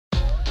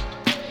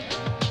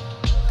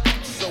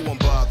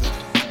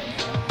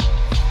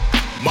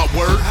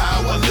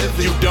I live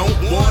it. You don't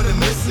wanna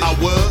miss it. I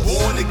was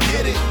born to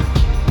get it.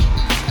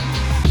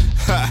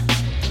 Ha.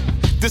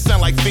 This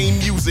sound like theme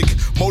music.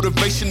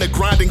 Motivation to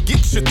grind and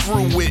get you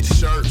through it.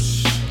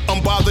 Church.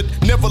 Unbothered,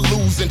 never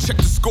losing. Check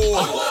the score.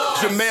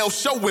 Jamel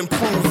show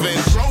improving.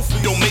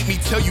 Don't make me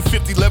tell you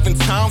 11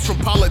 times from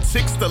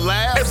politics to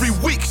laughs. Every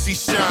week she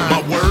shine.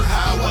 My word,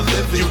 how I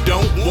live it. You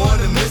don't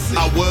wanna miss it.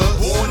 I was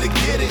born to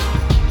get it.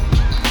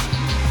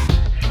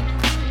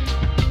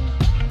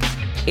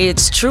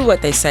 It's true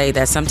what they say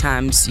that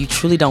sometimes you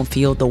truly don't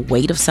feel the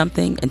weight of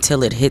something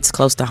until it hits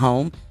close to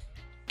home.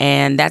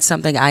 And that's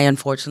something I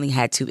unfortunately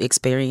had to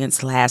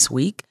experience last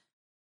week.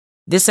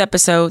 This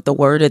episode, the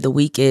word of the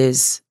week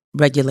is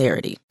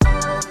regularity.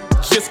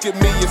 Just give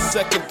me a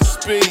second to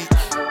speak.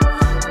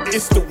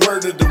 It's the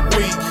word of the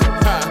week.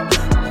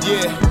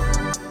 Yeah.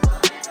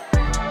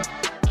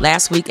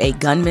 Last week, a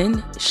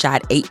gunman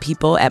shot 8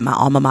 people at my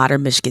alma mater,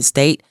 Michigan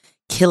State,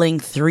 killing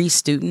 3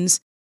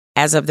 students.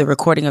 As of the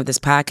recording of this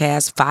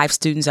podcast, 5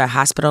 students are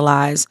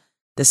hospitalized.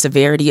 The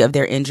severity of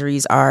their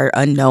injuries are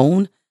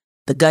unknown.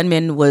 The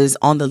gunman was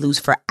on the loose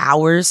for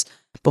hours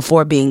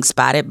before being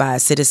spotted by a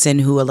citizen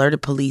who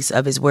alerted police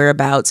of his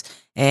whereabouts.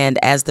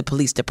 And as the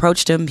police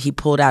approached him, he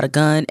pulled out a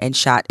gun and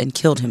shot and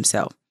killed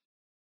himself.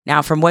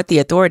 Now, from what the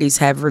authorities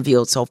have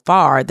revealed so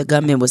far, the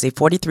gunman was a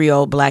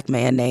 43-year-old black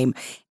man named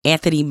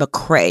Anthony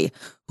McCrae,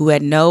 who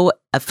had no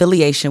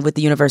affiliation with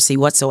the university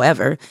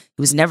whatsoever.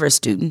 He was never a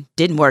student,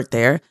 didn't work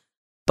there.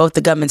 Both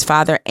the gunman's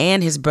father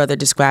and his brother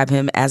describe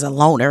him as a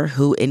loner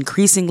who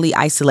increasingly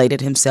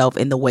isolated himself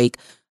in the wake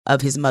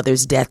of his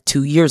mother's death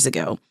 2 years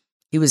ago.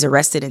 He was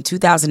arrested in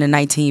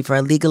 2019 for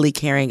illegally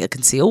carrying a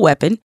concealed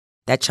weapon.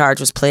 That charge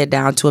was pled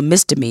down to a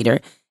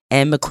misdemeanor,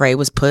 and McCrae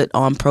was put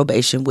on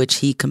probation, which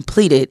he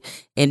completed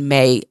in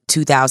May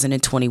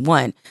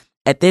 2021.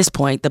 At this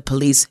point, the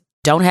police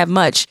don't have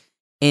much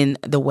in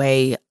the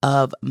way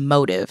of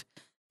motive.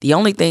 The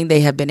only thing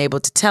they have been able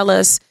to tell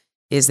us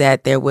is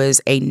that there was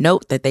a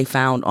note that they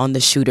found on the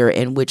shooter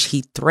in which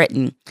he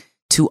threatened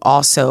to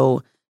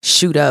also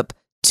shoot up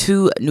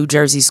 2 New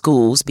Jersey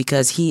schools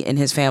because he and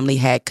his family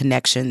had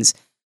connections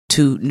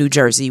to New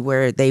Jersey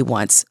where they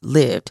once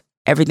lived.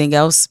 Everything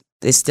else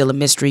is still a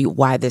mystery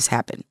why this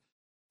happened.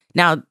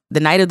 Now, the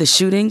night of the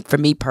shooting, for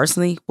me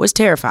personally, was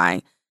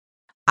terrifying.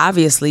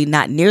 Obviously,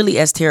 not nearly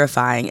as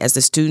terrifying as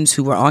the students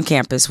who were on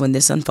campus when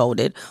this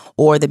unfolded,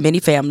 or the many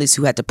families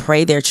who had to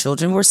pray their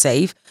children were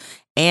safe,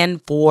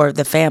 and for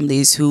the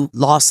families who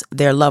lost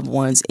their loved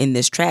ones in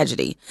this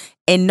tragedy.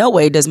 In no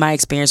way does my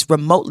experience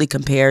remotely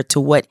compare to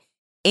what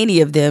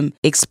any of them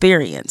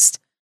experienced.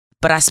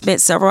 But I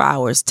spent several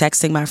hours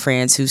texting my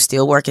friends who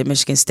still work at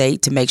Michigan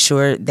State to make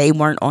sure they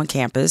weren't on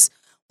campus.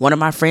 One of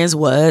my friends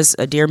was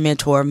a dear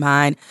mentor of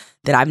mine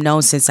that I've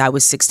known since I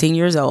was 16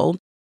 years old.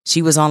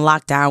 She was on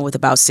lockdown with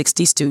about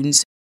 60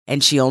 students,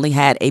 and she only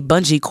had a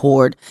bungee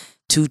cord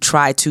to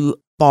try to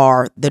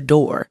bar the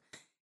door.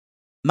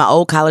 My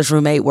old college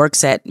roommate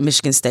works at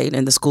Michigan State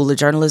in the School of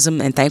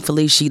Journalism, and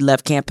thankfully she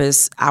left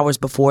campus hours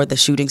before the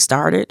shooting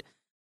started.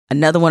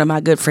 Another one of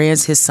my good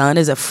friends, his son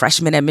is a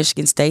freshman at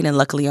Michigan State, and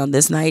luckily on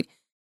this night,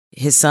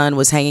 his son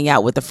was hanging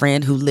out with a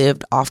friend who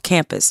lived off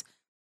campus.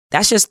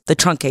 That's just the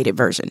truncated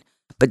version.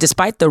 But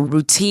despite the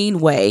routine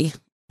way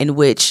in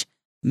which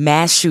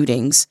mass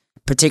shootings,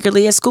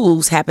 particularly at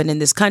schools, happen in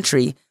this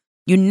country,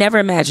 you never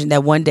imagine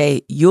that one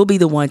day you'll be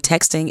the one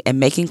texting and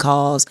making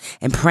calls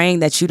and praying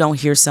that you don't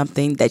hear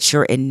something that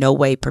you're in no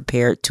way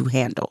prepared to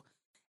handle.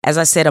 As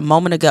I said a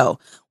moment ago,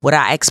 what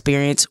I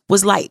experienced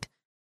was light.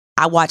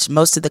 I watched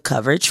most of the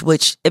coverage,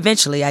 which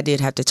eventually I did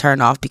have to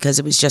turn off because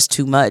it was just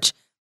too much.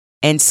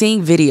 And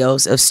seeing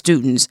videos of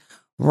students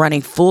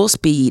running full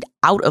speed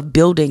out of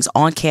buildings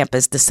on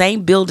campus, the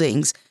same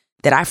buildings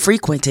that I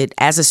frequented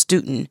as a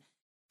student,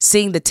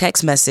 seeing the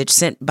text message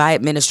sent by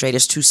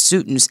administrators to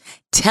students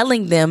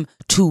telling them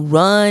to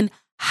run,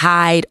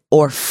 hide,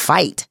 or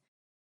fight.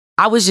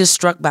 I was just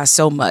struck by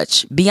so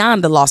much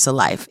beyond the loss of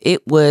life.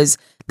 It was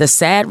the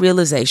sad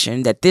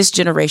realization that this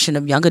generation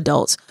of young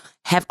adults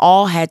have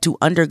all had to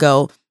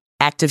undergo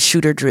active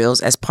shooter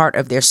drills as part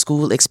of their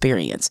school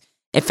experience.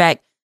 In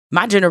fact,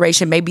 my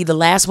generation may be the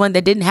last one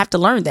that didn't have to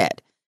learn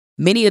that.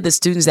 Many of the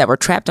students that were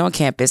trapped on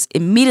campus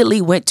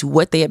immediately went to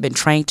what they had been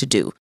trained to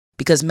do,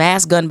 because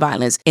mass gun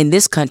violence in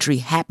this country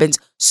happens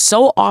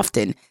so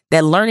often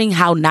that learning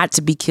how not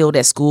to be killed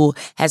at school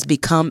has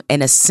become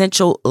an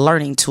essential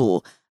learning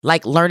tool,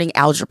 like learning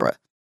algebra.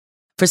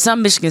 For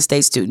some Michigan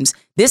State students,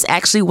 this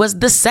actually was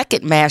the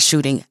second mass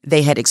shooting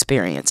they had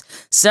experienced.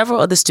 Several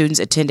of the students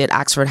attended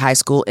Oxford High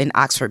School in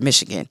Oxford,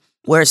 Michigan,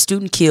 where a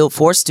student killed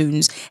 4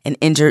 students and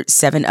injured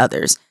 7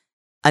 others.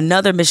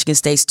 Another Michigan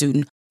State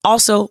student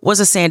also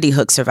was a Sandy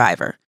Hook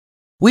survivor.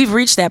 We've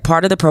reached that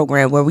part of the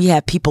program where we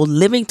have people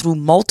living through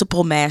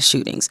multiple mass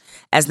shootings.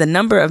 As the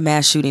number of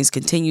mass shootings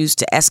continues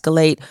to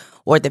escalate,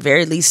 or at the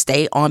very least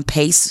stay on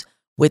pace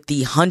with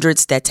the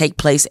hundreds that take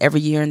place every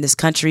year in this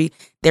country,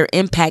 their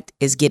impact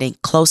is getting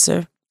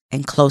closer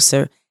and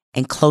closer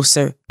and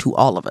closer to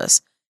all of us.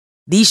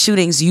 These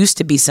shootings used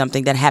to be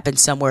something that happened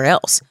somewhere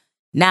else.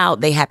 Now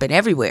they happen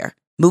everywhere,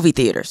 movie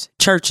theaters,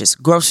 churches,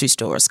 grocery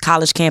stores,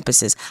 college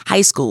campuses,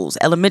 high schools,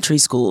 elementary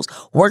schools,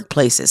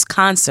 workplaces,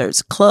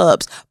 concerts,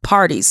 clubs,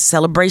 parties,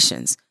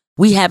 celebrations.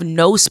 We have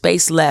no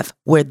space left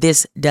where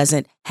this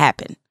doesn't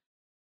happen.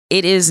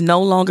 It is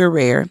no longer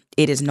rare.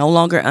 It is no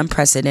longer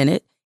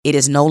unprecedented. It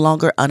is no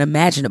longer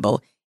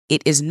unimaginable.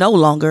 It is no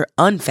longer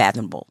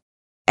unfathomable.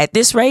 At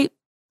this rate,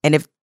 and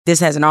if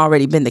this hasn't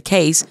already been the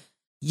case,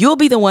 you'll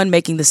be the one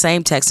making the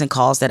same texts and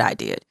calls that I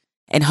did.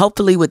 And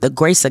hopefully with the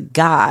grace of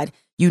God,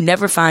 you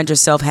never find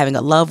yourself having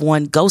a loved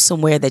one go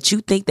somewhere that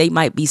you think they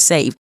might be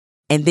safe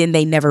and then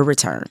they never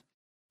return.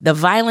 The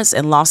violence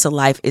and loss of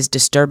life is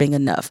disturbing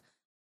enough,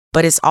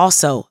 but it's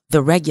also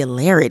the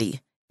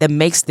regularity that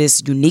makes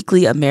this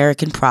uniquely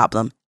American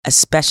problem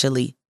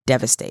especially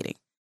devastating.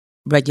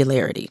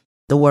 Regularity,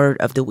 the word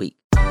of the week.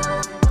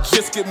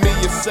 Just give me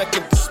a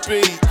second to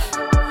speak.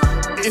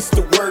 It's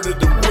the word of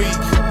the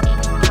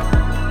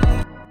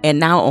week. And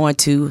now on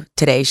to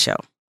today's show.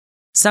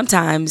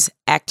 Sometimes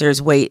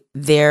actors wait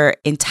their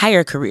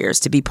entire careers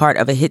to be part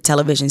of a hit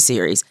television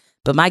series,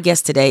 but my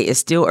guest today is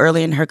still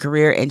early in her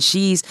career and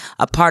she's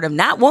a part of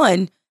not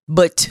one,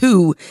 but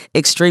two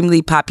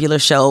extremely popular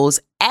shows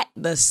at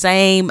the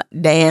same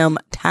damn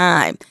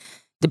time.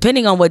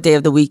 Depending on what day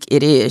of the week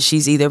it is,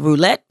 she's either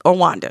Roulette or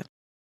Wanda.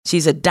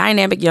 She's a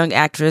dynamic young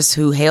actress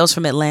who hails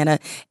from Atlanta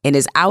and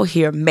is out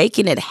here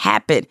making it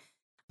happen.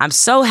 I'm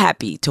so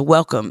happy to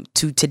welcome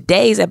to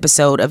today's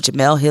episode of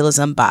Jemele Hill is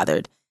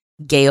Unbothered,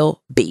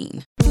 Gail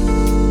Bean.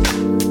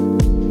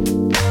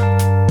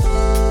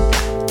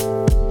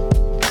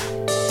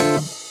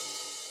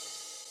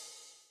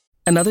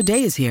 Another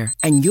day is here,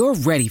 and you're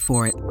ready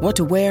for it. What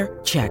to wear?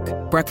 Check.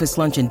 Breakfast,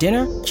 lunch, and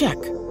dinner?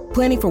 Check.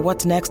 Planning for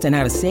what's next and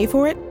how to save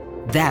for it?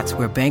 That's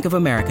where Bank of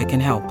America can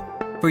help.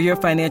 For your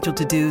financial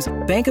to-dos,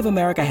 Bank of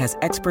America has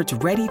experts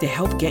ready to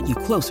help get you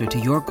closer to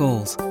your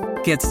goals.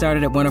 Get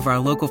started at one of our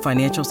local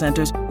financial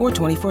centers or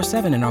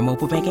 24/7 in our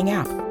mobile banking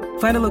app.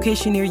 Find a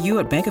location near you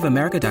at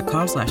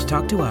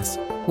bankofamerica.com/talktous.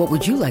 What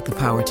would you like the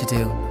power to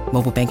do?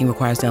 Mobile banking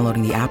requires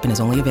downloading the app and is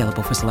only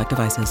available for select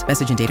devices.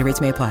 Message and data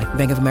rates may apply.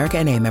 Bank of America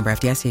N.A., member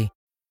FDIC.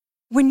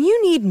 When you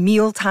need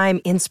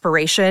mealtime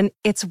inspiration,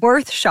 it's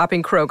worth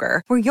shopping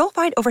Kroger, where you'll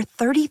find over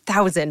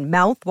 30,000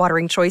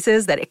 mouth-watering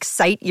choices that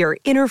excite your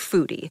inner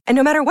foodie. And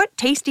no matter what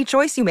tasty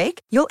choice you make,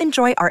 you'll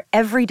enjoy our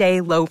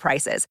everyday low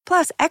prices,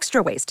 plus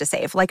extra ways to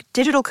save, like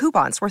digital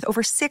coupons worth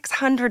over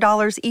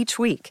 $600 each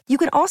week. You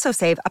can also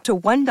save up to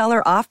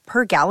 $1 off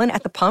per gallon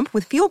at the pump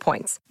with fuel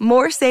points.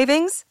 More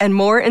savings and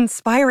more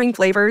inspiring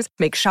flavors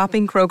make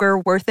shopping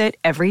Kroger worth it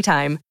every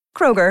time.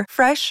 Kroger,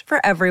 fresh for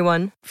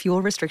everyone.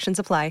 Fuel restrictions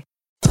apply.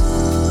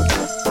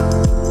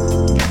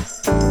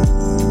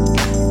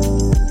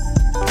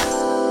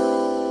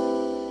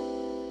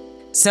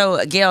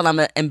 So, Gail, I'm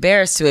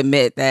embarrassed to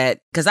admit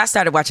that because I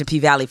started watching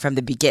P-Valley from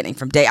the beginning,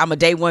 I'm a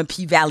day one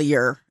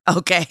P-Valleyer,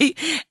 okay?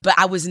 But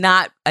I was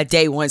not a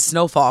day one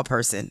Snowfall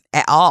person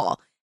at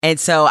all. And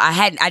so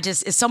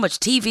it's so much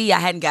TV, I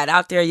hadn't got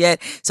out there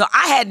yet. So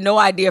I had no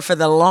idea for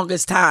the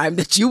longest time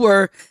that you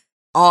were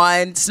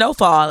on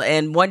Snowfall.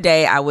 And one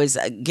day I was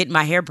getting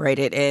my hair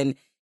braided, and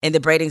in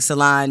the braiding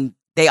salon,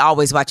 they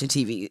always watching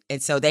TV.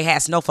 And so they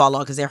had Snowfall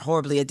on because they're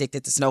horribly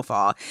addicted to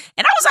Snowfall.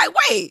 And I was like,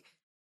 wait,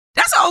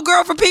 that's an old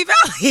girl from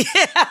P-Valley.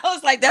 I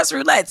was like, that's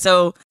Roulette.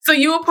 So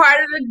you were part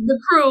of the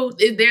crew.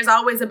 There's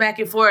always a back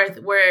and forth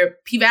where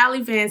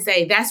P-Valley fans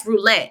say, that's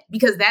Roulette,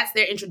 because that's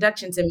their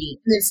introduction to me.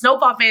 And then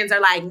Snowfall fans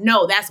are like,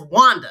 no, that's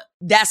Wanda.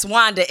 That's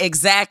Wanda,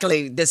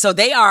 exactly. So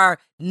they are,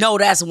 no,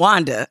 that's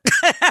Wanda.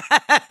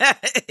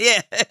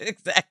 Yeah,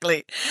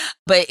 exactly.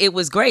 But it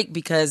was great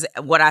because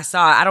what I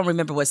saw, I don't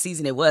remember what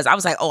season it was. I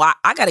was like, oh,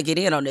 I got to get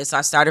in on this. So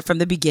I started from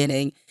the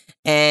beginning.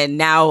 And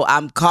now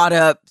I'm caught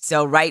up,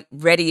 so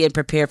ready and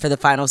prepared for the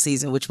final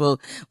season, which we'll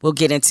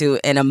get into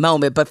in a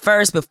moment. But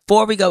first,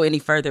 before we go any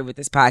further with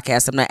this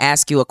podcast, I'm going to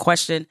ask you a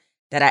question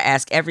that I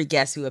ask every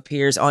guest who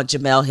appears on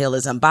Jemele Hill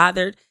is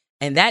Unbothered.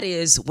 And that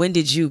is, when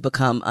did you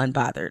become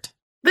unbothered?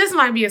 This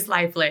might be a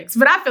slight flex,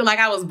 but I feel like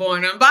I was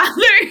born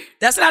unbothered.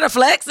 That's not a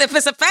flex. If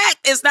it's a fact,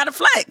 it's not a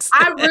flex.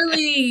 I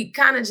really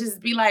kind of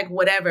just be like,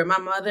 whatever.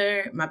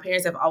 My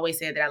parents have always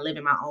said that I live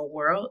in my own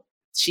world.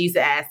 She used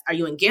to ask, are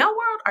you in Gail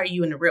world or are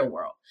you in the real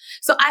world?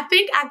 So I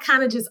think I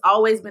kind of just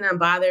always been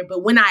unbothered.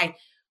 But when I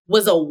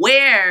was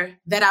aware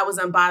that I was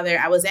unbothered,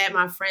 I was at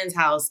my friend's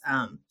house.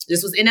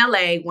 This was in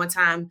LA one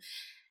time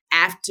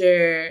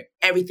after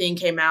everything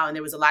came out and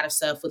there was a lot of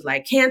stuff with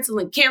like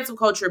cancel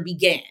culture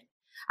began.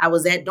 I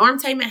was at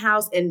Dormtainment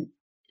House and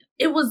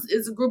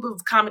it's a group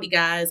of comedy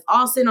guys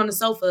all sitting on the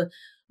sofa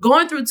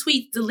going through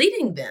tweets,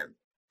 deleting them.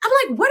 I'm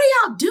like, what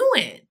are y'all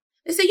doing?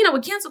 They say,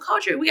 with cancel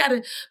culture, we got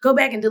to go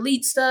back and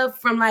delete stuff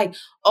from like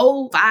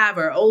 05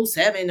 or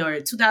 07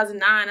 or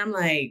 2009. I'm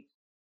like,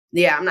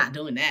 yeah, I'm not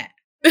doing that.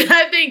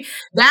 I think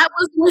that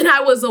was when I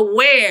was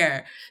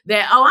aware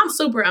that, I'm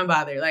super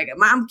unbothered. Like,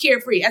 I'm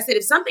carefree. I said,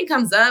 if something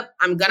comes up,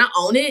 I'm going to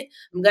own it.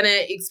 I'm going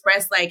to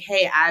express like,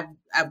 hey,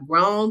 I've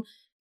grown.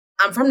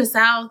 I'm from the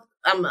South.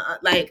 I'm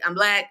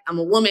Black. I'm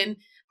a woman.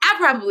 I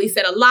probably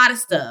said a lot of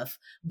stuff,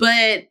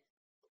 but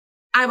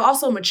I've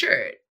also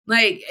matured.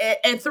 Like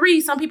at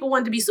 3, some people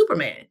want to be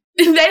Superman.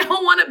 They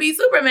don't want to be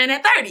Superman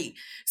at 30.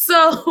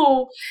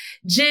 So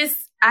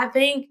I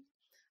think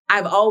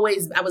I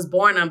was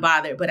born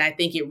unbothered, but I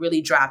think it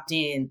really dropped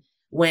in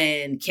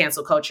when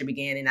cancel culture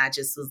began. And I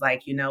just was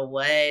like, you know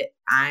what?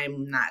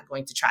 I'm not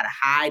going to try to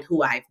hide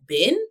who I've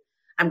been.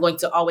 I'm going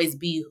to always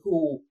be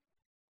who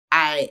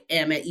I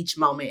am at each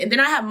moment. And then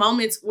I have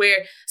moments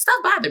where stuff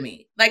bother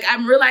me. Like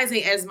I'm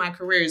realizing as my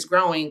career is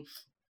growing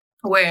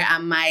where I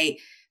might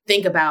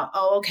think about,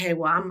 oh, okay,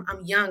 well,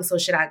 I'm young. So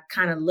should I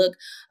kind of look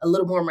a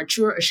little more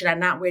mature, or should I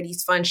not wear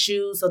these fun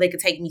shoes so they could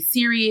take me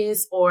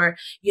serious? Or,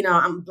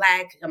 I'm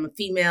Black, I'm a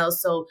female.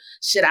 So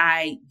should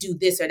I do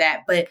this or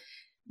that? But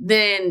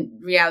then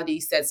reality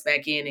sets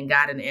back in and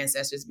God and the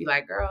ancestors be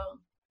like, girl,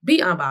 be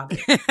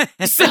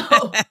unbothered.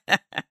 So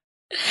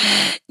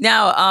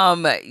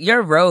now,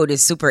 your road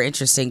is super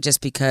interesting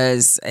just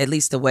because, at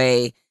least the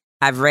way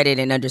I've read it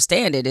and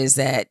understand it, is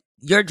that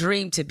your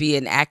dream to be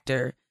an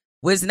actor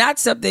was not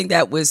something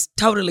that was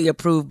totally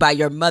approved by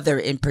your mother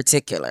in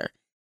particular.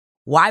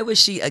 Why was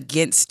she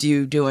against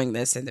you doing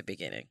this in the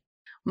beginning?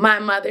 My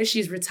mother,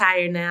 she's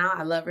retired now,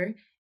 I love her,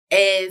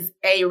 is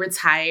a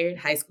retired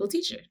high school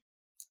teacher.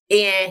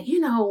 And,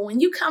 when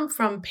you come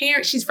from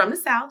parents, she's from the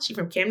South. She's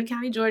from Camden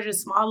County, Georgia, a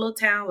small little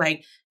town,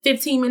 like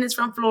 15 minutes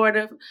from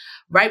Florida,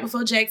 right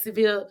before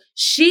Jacksonville.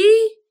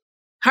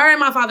 Her and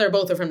my father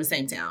both are from the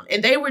same town.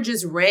 And they were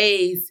just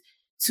raised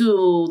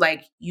to,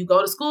 like, you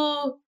go to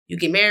school, you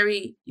get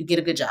married, you get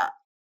a good job.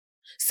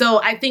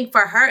 So I think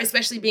for her,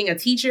 especially being a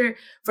teacher,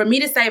 for me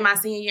to say my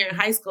senior year in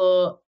high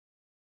school,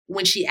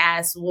 when she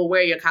asked, well,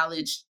 where are your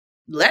college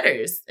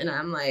letters? And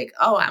I'm like,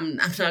 oh, I'm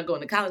not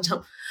going to college.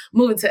 I'm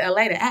moving to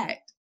LA to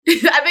act.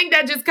 I think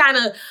that just kind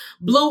of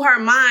blew her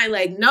mind.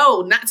 Like,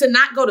 no,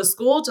 not go to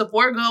school, to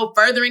forego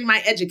furthering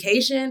my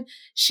education.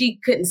 She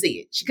couldn't see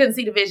it. She couldn't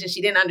see the vision.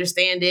 She didn't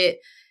understand it.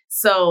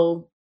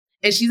 So,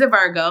 and she's a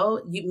Virgo.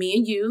 Me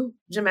and you,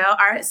 Jamel,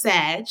 are at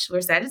Sag.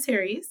 We're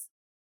Sagittarius.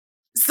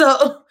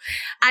 So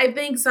I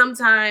think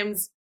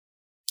sometimes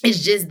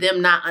it's just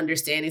them not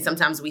understanding.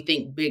 Sometimes we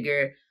think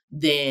bigger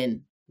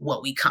than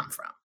what we come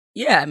from.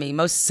 Yeah, I mean,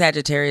 most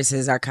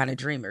Sagittariuses are kind of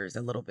dreamers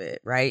a little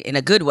bit, right? In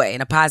a good way, in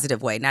a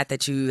positive way. Not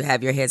that you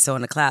have your head so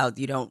in the cloud,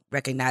 you don't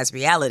recognize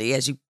reality,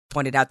 as you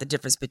pointed out the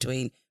difference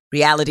between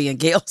reality and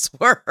Gail's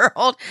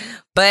world.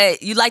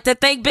 But you like to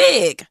think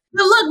big.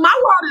 But look, my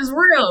world is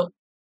real.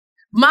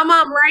 My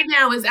mom right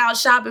now is out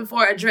shopping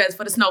for a dress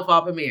for the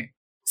Snowfall premiere.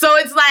 So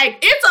it's like,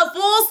 it's a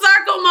full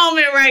circle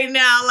moment right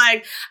now.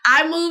 Like,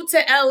 I moved to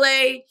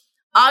LA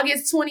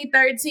August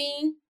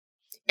 2013,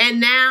 and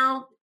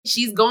now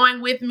she's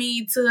going with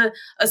me to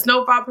a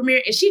Snowfall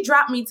premiere, and she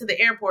dropped me to the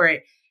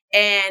airport.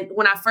 And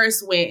when I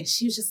first went,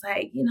 she was just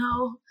like,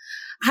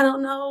 I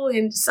don't know,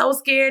 and so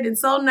scared and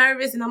so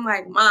nervous. And I'm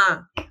like,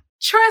 Mom,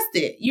 trust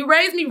it. You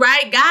raised me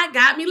right. God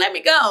got me. Let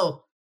me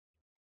go.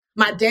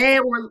 My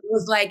dad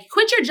was like,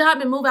 quit your job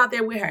and move out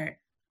there with her.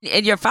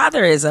 And your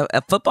father is a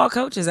football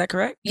coach, is that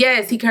correct?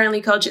 Yes, he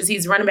currently coaches.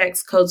 He's running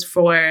backs coach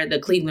for the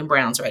Cleveland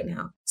Browns right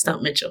now,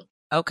 Stump Mitchell.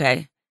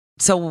 Okay.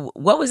 So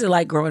what was it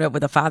like growing up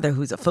with a father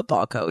who's a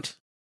football coach?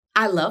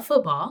 I love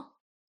football.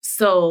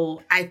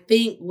 So I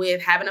think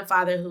with having a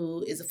father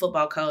who is a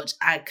football coach,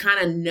 I kind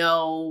of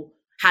know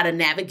how to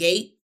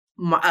navigate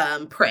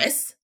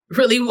press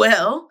really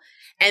well.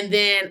 And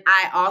then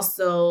I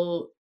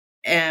also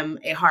am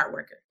a hard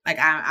worker. Like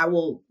I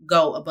will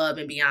go above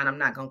and beyond. I'm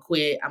not going to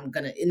quit.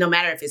 No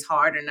matter if it's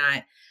hard or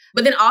not.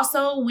 But then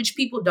also, which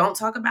people don't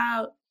talk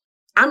about,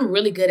 I'm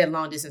really good at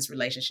long distance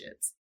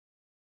relationships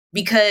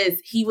because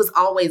he was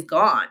always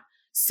gone.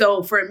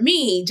 So for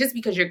me, just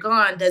because you're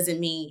gone doesn't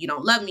mean you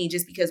don't love me.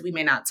 Just because we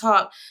may not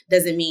talk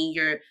doesn't mean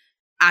you're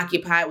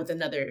occupied with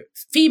another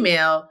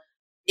female.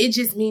 It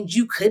just means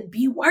you could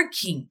be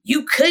working.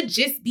 You could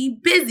just be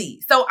busy.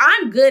 So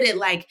I'm good at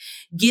like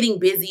getting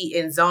busy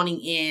and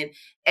zoning in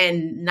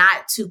and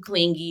not too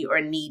clingy or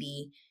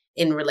needy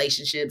in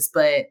relationships.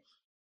 But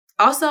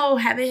also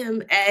having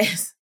him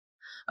as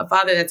a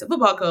father that's a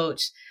football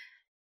coach,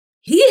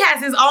 he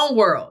has his own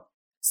world.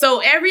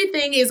 So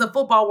everything is a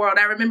football world.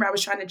 I remember I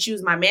was trying to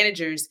choose my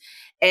managers,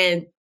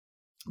 and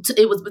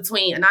it was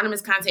between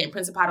Anonymous Content and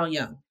Principado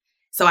Young.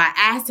 So I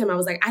asked him, I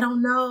was like, I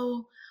don't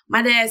know.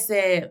 My dad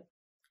said,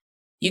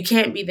 you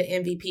can't be the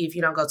MVP if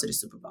you don't go to the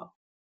Super Bowl.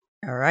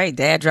 All right,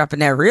 Dad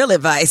dropping that real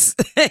advice.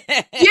 Yeah.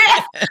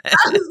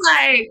 I was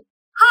like,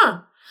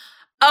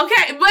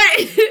 okay.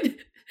 But,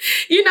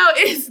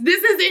 this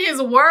isn't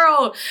his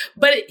world,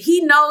 but he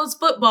knows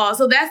football.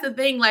 So that's the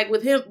thing, like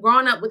with him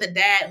growing up with a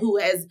dad who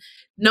has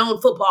known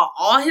football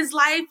all his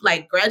life,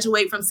 like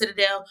graduate from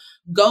Citadel,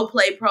 go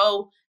play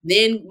pro,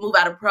 then move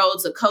out of pro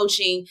to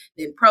coaching,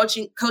 then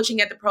coaching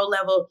at the pro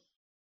level.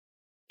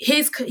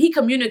 He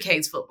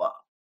communicates football.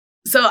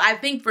 So I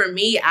think for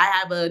me, I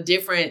have a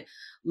different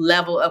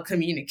level of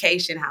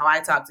communication, how I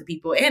talk to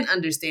people and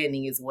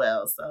understanding as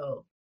well.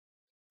 So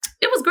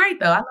it was great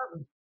though. I love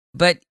him.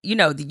 But,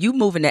 you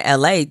moving to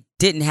LA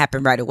didn't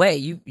happen right away.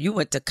 You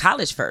went to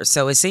college first.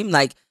 So it seemed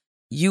like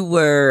you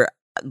were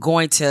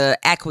going to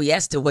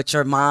acquiesce to what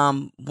your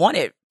mom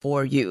wanted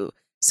for you.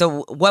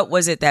 So what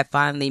was it that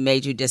finally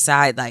made you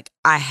decide, like,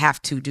 I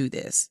have to do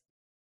this?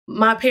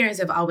 My parents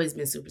have always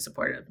been super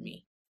supportive of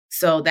me.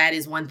 So that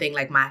is one thing.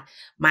 Like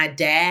my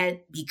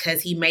dad,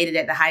 because he made it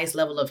at the highest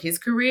level of his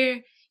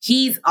career,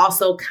 he's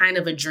also kind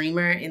of a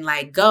dreamer and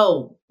like,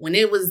 go. When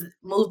it was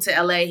moved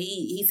to LA,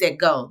 he said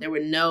go. There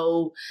were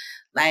no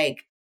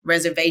like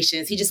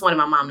reservations. He just wanted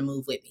my mom to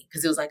move with me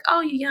because it was like,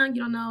 oh, you're young,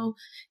 you don't know.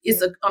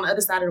 It's on the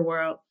other side of the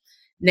world.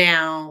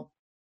 Now,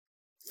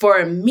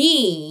 for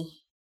me,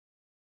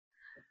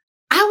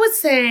 I would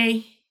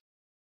say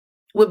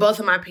with both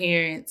of my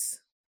parents,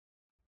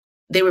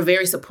 they were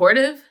very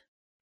supportive,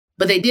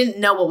 but they didn't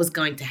know what was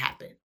going to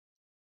happen,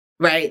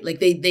 right? Like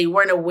they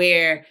weren't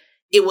aware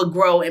it would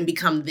grow and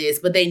become this,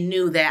 but they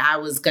knew that I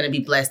was going to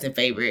be blessed and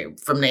favored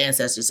from the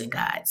ancestors and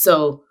God.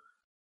 So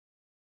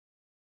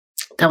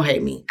don't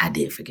hate me. I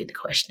did forget the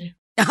question.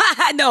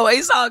 No,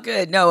 it's all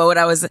good. No, what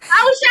I was trying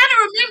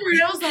to remember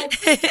it. I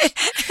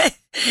was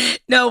like,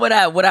 no,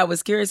 what I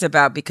was curious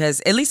about,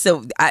 because at least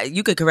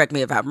you could correct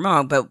me if I'm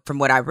wrong, but from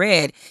what I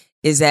read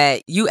is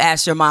that you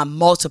asked your mom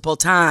multiple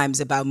times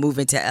about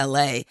moving to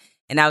LA.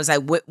 And I was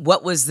like,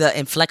 what was the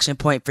inflection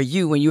point for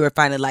you when you were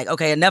finally like,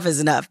 okay, enough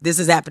is enough. This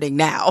is happening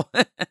now.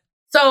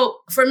 So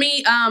for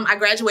me, I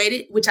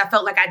graduated, which I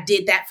felt like I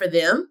did that for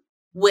them.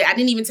 I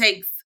didn't even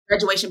take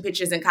graduation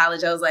pictures in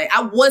college. I was like,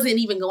 I wasn't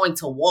even going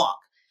to walk.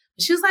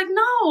 She was like,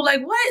 no,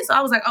 like what? So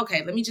I was like,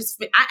 okay, let me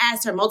I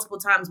asked her multiple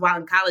times while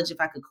in college if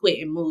I could quit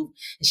and move.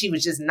 And she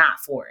was just not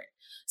for it.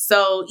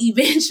 So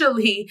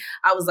eventually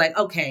I was like,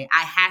 okay, I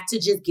had to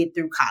just get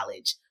through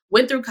college.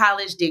 Went through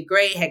college, did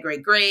great, had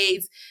great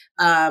grades.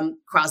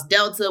 Cross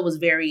Delta, was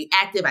very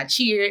active. I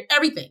cheered,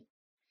 everything.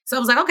 So I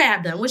was like, okay,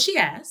 I've done what she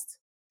asked.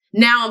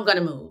 Now I'm going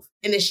to move.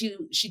 And then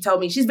she told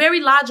me, she's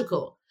very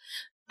logical.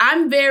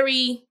 I'm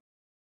very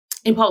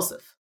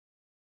impulsive.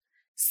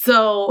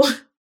 So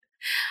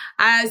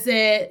I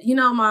said,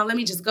 Mom, let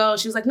me just go.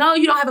 She was like, no,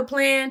 you don't have a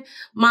plan.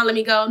 Mom, let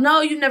me go.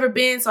 No, you've never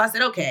been. So I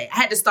said, okay. I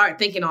had to start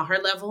thinking on her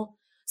level.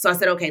 So I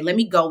said, okay, let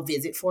me go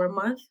visit for a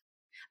month.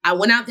 I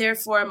went out there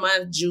for a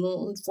month,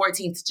 June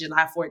 14th to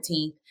July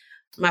 14th.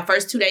 My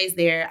first 2 days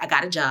there, I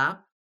got a job.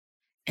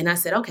 And I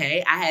said,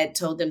 okay, I had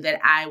told them that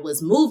I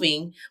was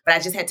moving, but I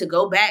just had to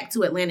go back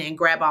to Atlanta and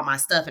grab all my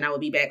stuff and I would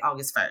be back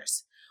August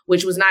 1st,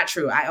 which was not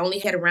true. I only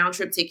had a round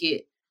trip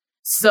ticket.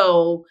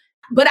 So,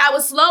 but I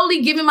was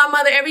slowly giving my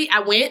mother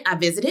I went, I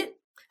visited,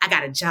 I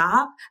got a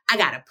job, I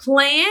got a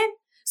plan.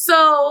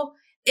 So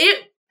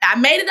I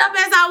made it up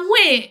as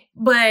I went,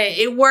 but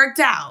it worked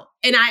out.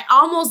 And I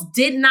almost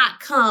did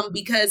not come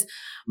because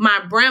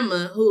my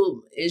grandma,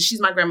 she's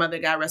my grandmother,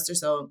 God rest her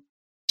soul,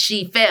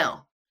 she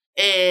fell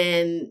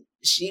and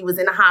she was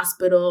in the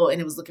hospital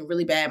and it was looking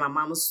really bad. My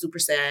mom was super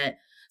sad.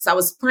 So I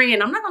was praying.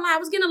 I'm not gonna lie, I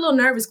was getting a little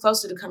nervous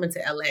closer to coming to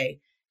LA.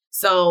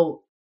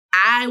 So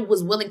I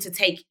was willing to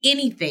take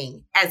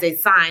anything as a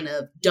sign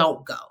of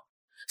don't go.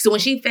 So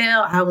when she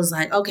fell, I was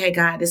like, okay,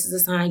 God, this is a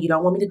sign. You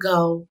don't want me to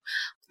go.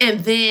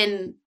 And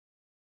then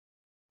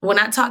when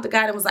I talked to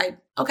God and was like,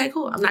 okay,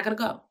 cool, I'm not going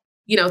to go.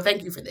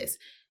 Thank you for this.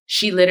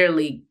 She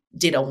literally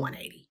did a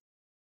 180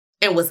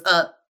 and was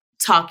up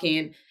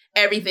talking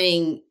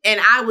everything. And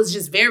I was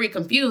just very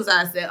confused.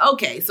 I said,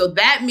 okay, so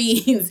that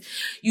means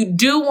you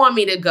do want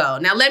me to go.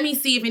 Now, let me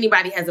see if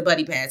anybody has a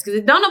buddy pass. Because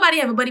if don't nobody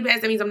have a buddy pass,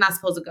 that means I'm not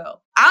supposed to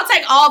go. I'll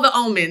take all the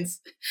omens.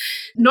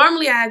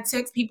 Normally, I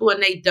text people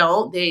and they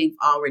don't. They've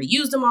already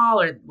used them all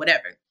or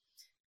whatever.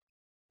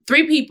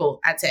 3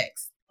 people I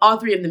text. All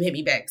 3 of them hit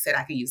me back, said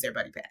I could use their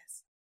buddy pass.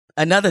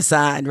 Another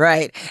sign,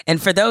 right?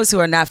 And for those who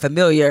are not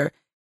familiar,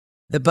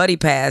 the buddy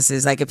pass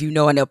is like if you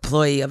know an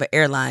employee of an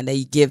airline,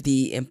 they give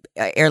the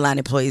airline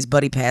employees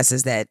buddy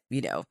passes that,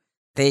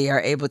 they are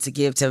able to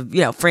give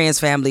to, friends,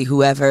 family,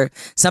 whoever.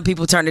 Some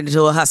people turn it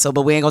into a hustle,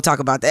 but we ain't going to talk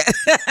about that.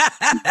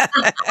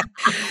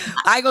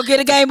 I ain't going to get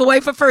a game away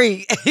for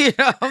free. You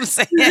know what I'm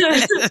saying?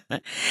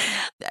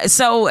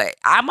 So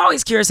I'm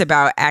always curious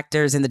about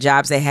actors and the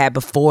jobs they had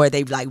before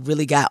they like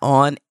really got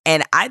on.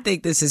 And I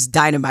think this is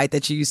dynamite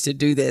that you used to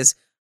do this.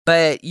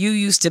 But you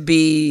used to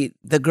be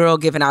the girl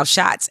giving out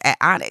shots at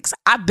Onyx.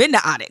 I've been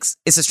to Onyx.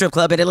 It's a strip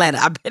club in Atlanta.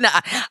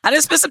 I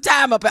done spent some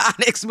time up at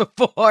Onyx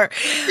before.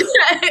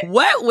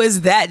 What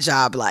was that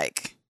job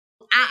like?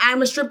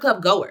 I'm a strip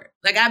club goer.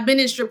 Like I've been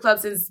in strip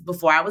clubs since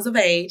before I was of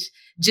age,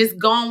 just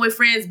going with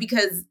friends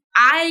because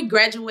I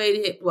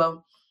graduated.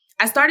 Well,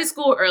 I started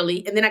school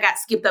early and then I got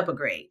skipped up a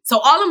grade. So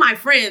all of my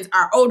friends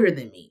are older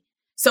than me.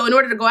 So in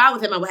order to go out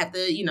with them, I would have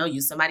to,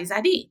 use somebody's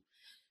ID.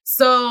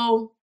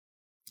 So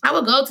I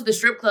would go to the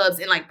strip clubs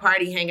and like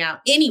party, hang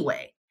out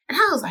anyway. And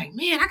I was like,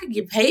 man, I could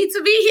get paid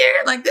to be here.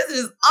 Like, this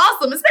is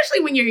awesome,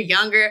 especially when you're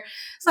younger.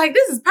 It's like,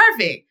 this is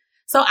perfect.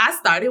 So I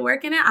started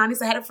working at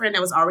Onyx. I had a friend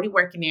that was already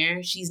working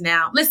there. She's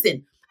now,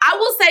 listen, I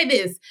will say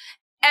this.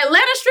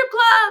 Atlanta strip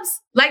clubs,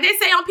 like they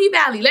say on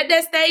P-Valley, let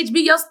that stage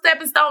be your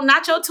stepping stone,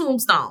 not your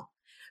tombstone.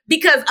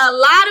 Because a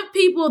lot of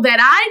people that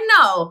I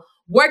know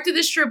worked at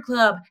the strip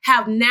club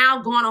have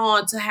now gone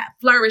on to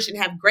flourish and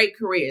have great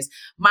careers.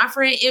 My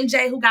friend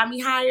MJ, who got me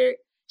hired,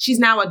 she's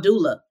now a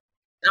doula.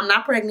 I'm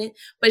not pregnant,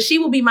 but she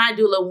will be my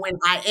doula when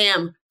I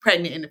am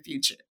pregnant in the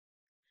future.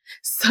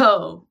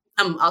 So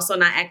I'm also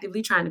not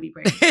actively trying to be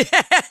pregnant.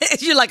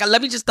 You're like,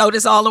 let me just throw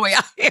this all the way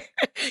out here.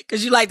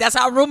 Because you're like, that's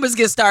how rumors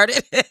get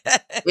started.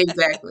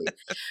 Exactly.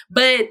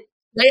 But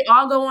they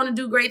all go on to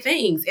do great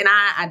things. And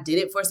I did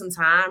it for some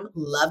time,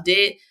 loved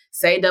it,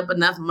 saved up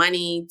enough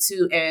money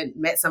and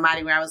met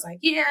somebody where I was like,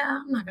 yeah,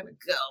 I'm not going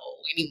to go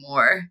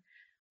anymore.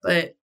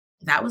 But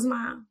that was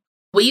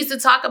we used to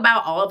talk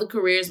about all the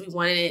careers we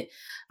wanted.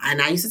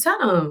 And I used to tell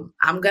them,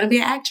 I'm going to be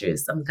an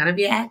actress. I'm going to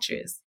be an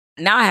actress.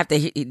 Now I have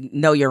to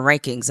know your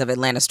rankings of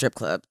Atlanta Strip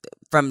Club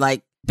from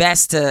like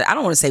best to, I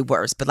don't want to say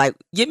worst, but like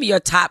give me your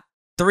top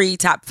 3,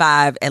 top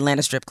 5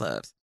 Atlanta strip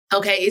clubs.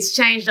 Okay, it's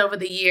changed over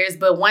the years,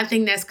 but one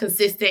thing that's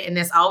consistent and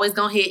that's always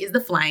going to hit is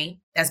the Flame.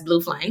 That's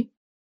Blue Flame.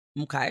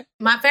 Okay.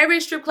 My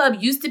favorite strip club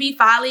used to be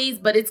Follies,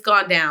 but it's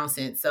gone down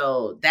since.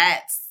 So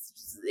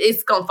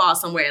it's going to fall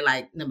somewhere at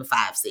like number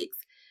 5, 6.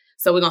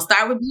 So we're going to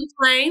start with Blue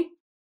Flame.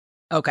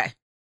 Okay.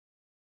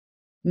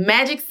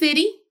 Magic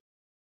City.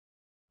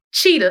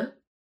 Cheetah.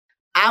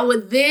 I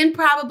would then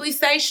probably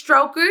say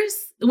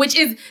Strokers, which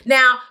is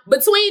now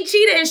between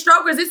Cheetah and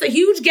Strokers, it's a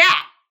huge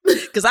gap.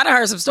 Because I done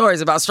heard some stories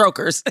about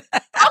Strokers.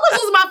 Strokers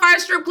was my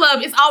first strip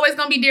club. It's always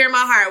going to be dear in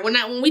my heart.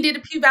 When we did the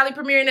Pew Valley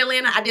premiere in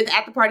Atlanta, I did the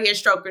after party at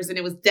Strokers, and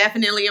it was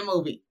definitely a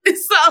movie.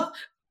 So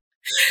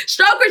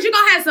Strokers, you're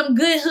going to have some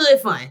good hood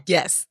fun.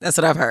 Yes, that's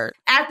what I've heard.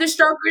 After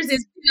Strokers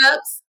is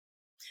Pinups.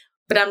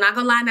 But I'm not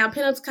going to lie now,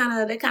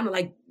 Pinups they kind of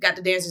like got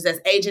the dancers that's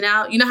aging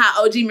out. You know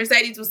how OG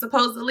Mercedes was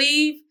supposed to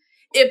leave?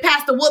 If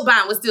Pastor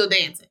Woodbine was still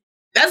dancing.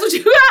 That's what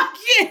you got.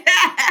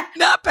 Yeah.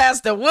 Not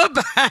Pastor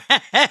Woodbine.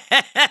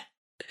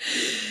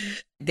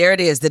 There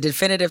it is, the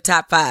definitive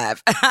top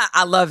 5.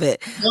 I love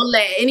it. Don't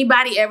let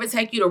anybody ever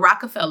take you to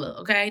Rockefeller,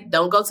 okay?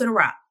 Don't go to the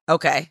Rock.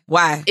 Okay,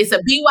 why? It's a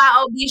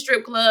BYOB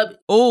strip club.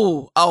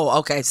 Oh,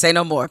 okay. Say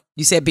no more.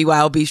 You said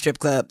BYOB strip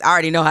club. I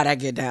already know how that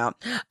get down.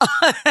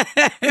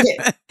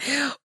 Yeah.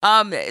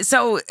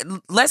 So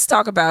let's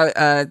talk about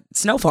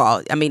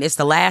Snowfall. I mean, it's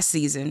the last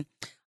season.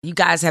 You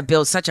guys have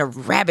built such a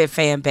rabid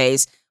fan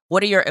base.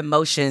 What are your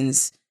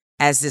emotions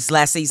as this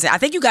last season? I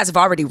think you guys have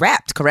already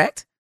wrapped,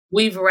 correct?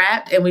 We've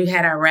wrapped and we've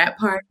had our wrap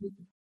party.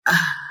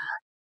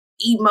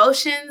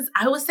 Emotions,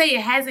 I would say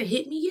it hasn't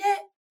hit me yet.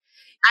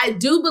 I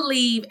do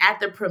believe at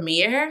the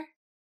premiere,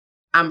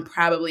 I'm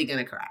probably going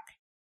to cry.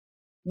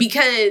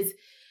 Because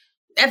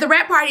at the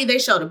wrap party, they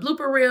showed a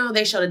blooper reel,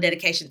 they showed a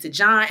dedication to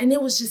John, and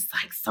it was just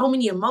like so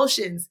many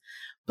emotions.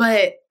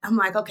 But I'm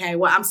like, okay,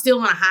 well, I'm still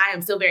on a high.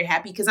 I'm still very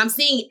happy because I'm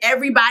seeing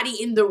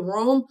everybody in the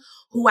room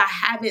who I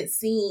haven't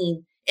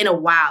seen in a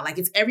while. Like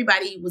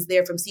everybody was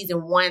there from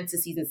season 1 to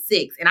season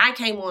 6. And I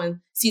came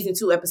on season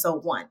 2,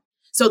 episode 1.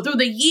 So through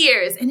the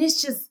years, and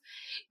it's just,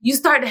 you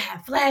start to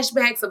have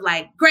flashbacks of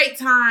like great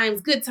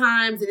times, good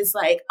times. And it's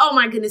like, oh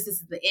my goodness,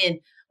 this is the end.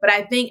 But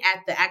I think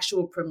at the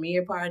actual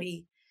premiere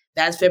party,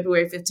 that's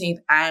February 15th,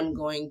 I'm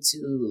going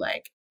to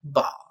like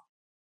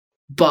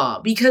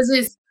bawl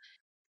because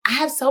I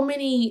have so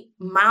many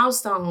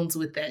milestones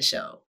with that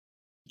show.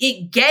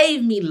 It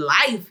gave me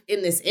life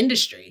in this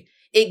industry.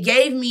 It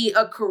gave me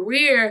a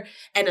career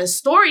and a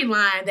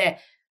storyline that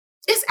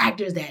it's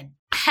actors that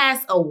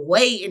pass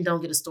away and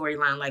don't get a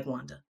storyline like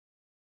Wanda.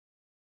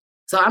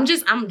 So I'm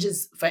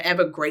just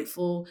forever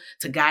grateful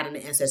to God and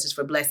the ancestors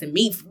for blessing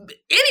me.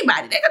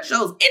 Anybody, they got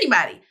shows,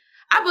 anybody.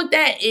 I booked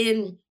that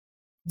in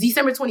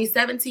December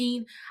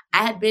 2017.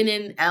 I had been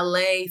in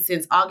LA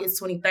since August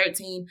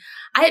 2013.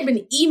 I had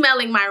been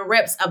emailing my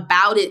reps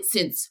about it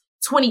since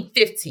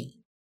 2015.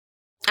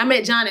 I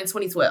met John in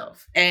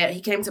 2012. And he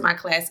came to my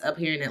class up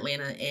here in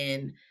Atlanta,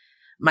 and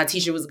my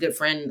teacher was a good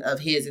friend of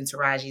his and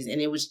Taraji's.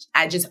 And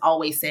I just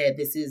always said,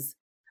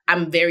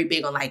 I'm very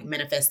big on like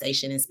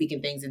manifestation and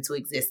speaking things into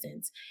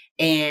existence.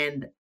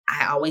 And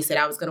I always said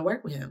I was going to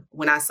work with him.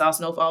 When I saw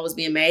Snowfall was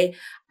being made,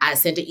 I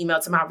sent an email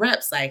to my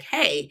reps like,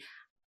 hey,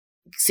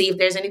 see if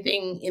there's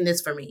anything in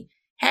this for me.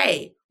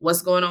 Hey,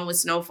 what's going on with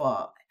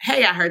Snowfall?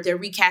 Hey, I heard they're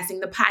recasting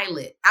the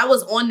pilot. I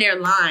was on their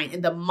line.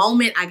 And the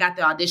moment I got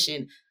the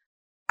audition,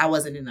 I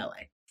wasn't in LA.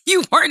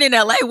 You weren't in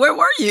LA? Where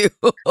were you?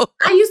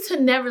 I used to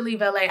never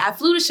leave LA. I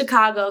flew to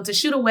Chicago to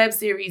shoot a web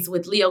series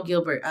with Leo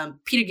Gilbert,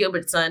 Peter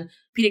Gilbert's son.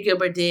 Peter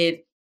Gilbert did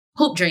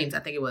Hoop Dreams. I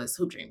think it was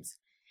Hoop Dreams.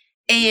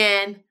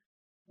 And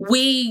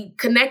we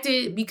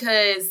connected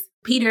because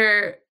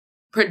Peter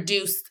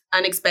produced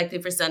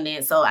Unexpected for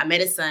Sundance. So I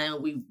met his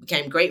son. We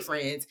became great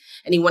friends,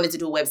 and he wanted to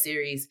do a web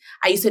series.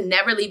 I used to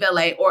never leave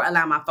LA or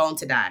allow my phone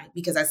to die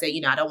because I said,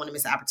 I don't want to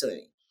miss an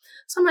opportunity.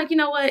 So I'm like, you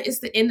know what? It's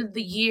the end of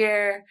the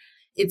year.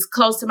 It's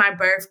close to my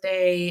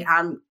birthday.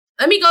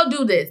 Let me go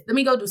do this. Let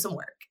me go do some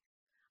work.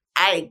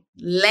 I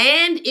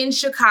land in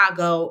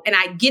Chicago and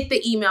I get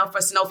the email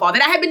for Snowfall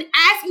that I had been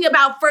asking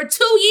about for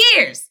 2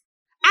 years.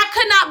 I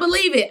could not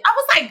believe it. I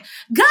was like,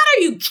 God,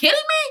 are you kidding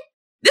me?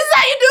 This is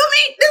how you do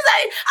me?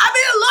 I've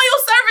been a loyal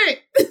servant.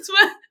 This is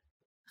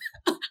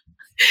what,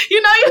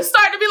 you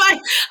start to be like,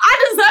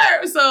 I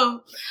deserve.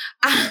 So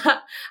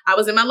I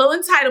was in my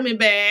little entitlement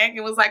bag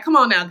and was like, come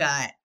on now,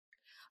 God.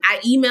 I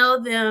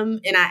emailed them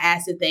and I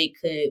asked if they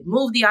could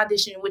move the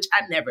audition, which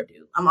I never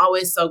do. I'm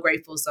always so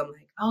grateful. So I'm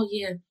like, oh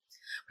yeah.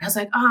 But I was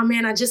like, oh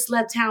man, I just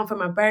left town for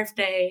my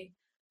birthday.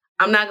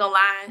 I'm not gonna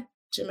lie,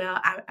 Jamel,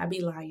 I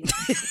be lying.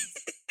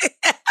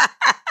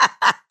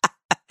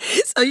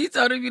 So you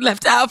told him you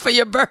left out for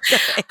your birthday.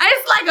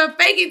 It's like a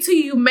fake it till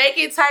you make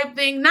it type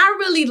thing. Not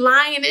really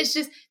lying. It's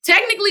just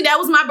technically that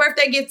was my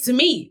birthday gift to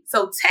me.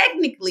 So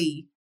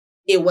technically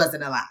it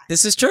wasn't a lie.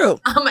 This is true.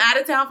 I'm out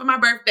of town for my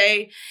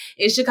birthday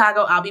in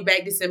Chicago. I'll be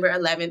back December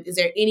 11th. Is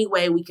there any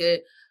way we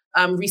could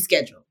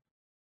reschedule?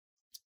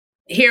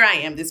 Here I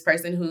am, this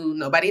person who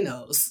nobody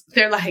knows.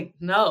 They're like,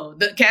 no.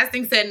 The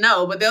casting said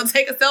no, but they'll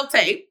take a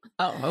self-tape.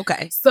 Oh,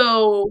 okay.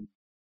 So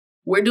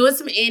we're doing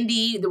some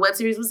indie. The web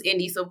series was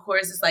indie. So, of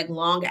course, it's like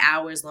long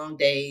hours, long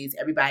days,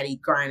 everybody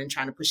grinding,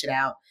 trying to push it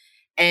out.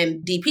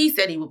 And DP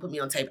said he would put me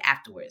on tape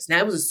afterwards. Now,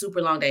 it was a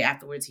super long day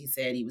afterwards. He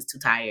said he was too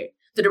tired.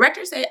 The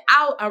director said,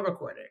 I'll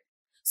record it.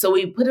 So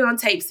we put it on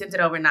tape, sent it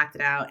over, knocked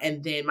it out.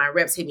 And then my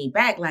reps hit me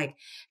back like,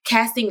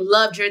 casting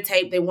loved your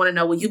tape. They want to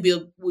know,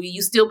 will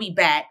you still be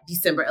back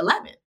December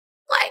 11th?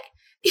 Like,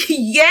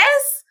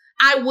 yes,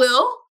 I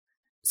will.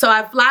 So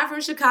I fly from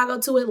Chicago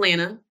to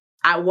Atlanta.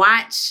 I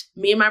watch,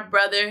 me and my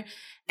brother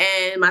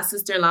and my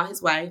sister-in-law,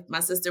 his wife, my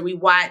sister, we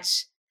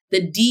watch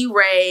the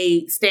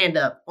D-Ray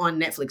stand-up on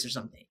Netflix or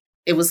something.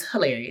 It was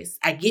hilarious.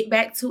 I get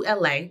back to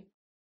LA.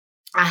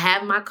 I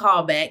have my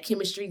callback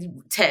chemistry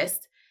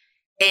test,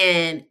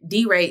 and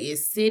D-Ray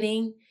is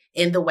sitting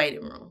in the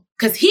waiting room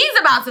because he's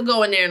about to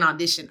go in there and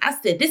audition. I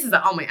said, this is an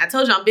omen. I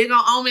told you I'm big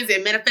on omens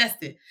and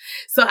manifesting.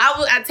 So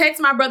I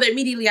text my brother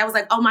immediately. I was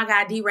like, oh my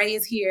God, D-Ray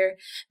is here.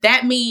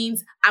 That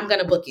means I'm going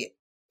to book it.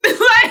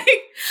 Like,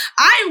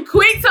 I am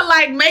quick to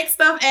like make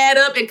stuff add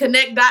up and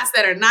connect dots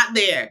that are not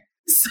there.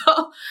 So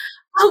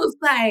I was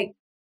like,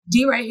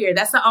 D-Ray here.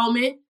 That's the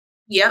omen.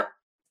 Yep.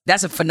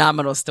 That's a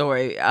phenomenal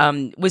story.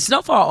 With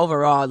Snowfall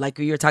overall, like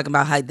you were talking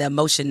about how the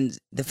emotion,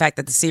 the fact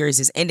that the series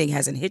is ending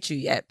hasn't hit you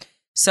yet.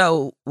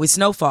 So with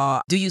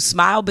Snowfall, do you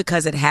smile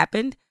because it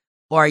happened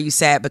or are you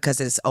sad because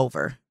it's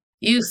over?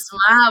 You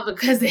smile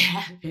because it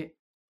happened.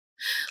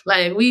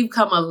 Like, we've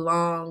come a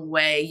long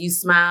way. You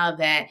smile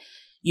that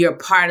you're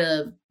part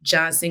of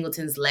John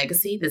Singleton's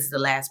legacy. This is the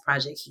last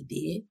project he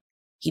did.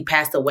 He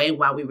passed away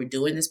while we were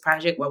doing this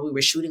project, while we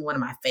were shooting one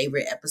of my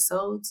favorite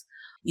episodes.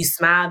 You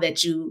smile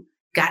that you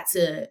got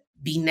to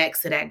be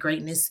next to that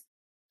greatness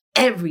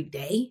every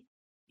day.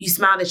 You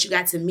smile that you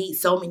got to meet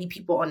so many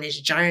people on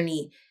this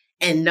journey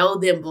and know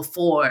them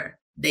before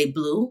they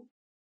blew.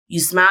 You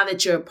smile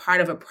that you're a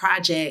part of a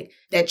project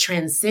that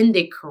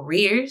transcended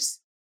careers.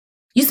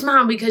 You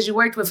smile because you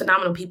worked with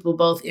phenomenal people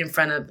both in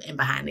front of and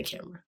behind the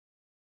camera.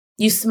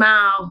 You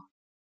smile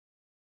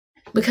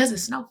because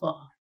it's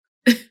Snowfall.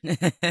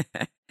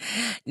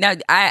 Now,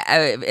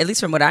 I at least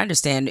from what I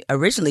understand,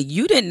 originally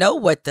you didn't know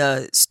what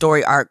the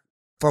story arc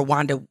for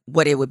Wanda,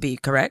 what it would be,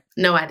 correct?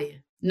 No idea.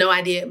 No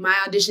idea. My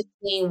audition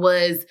scene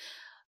was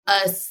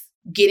us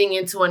getting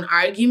into an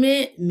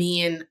argument,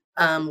 me and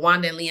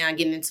Wanda and Leon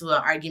getting into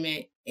an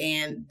argument,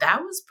 and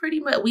that was pretty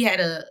much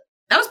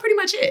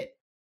it.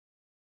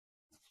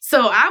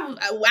 So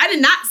I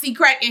did not see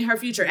crack in her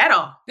future at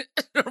all.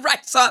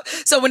 Right.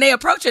 So when they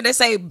approach her, they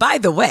say, by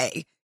the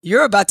way,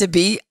 you're about to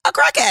be a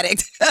crack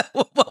addict.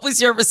 What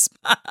was your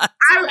response?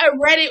 I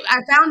read it.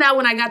 I found out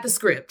when I got the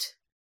script.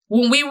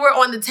 When we were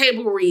on the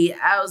table read,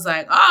 I was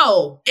like,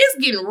 oh,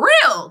 it's getting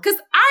real. Because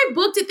I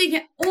booked it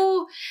thinking,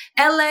 oh,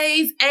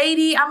 LA's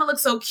 80. I'm going to look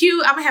so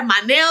cute. I'm going to have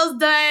my nails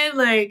done.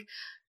 Like,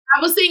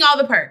 I was seeing all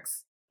the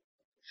perks.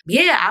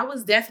 Yeah, I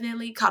was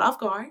definitely caught off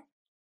guard.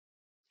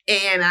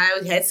 And I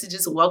had to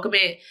just welcome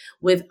it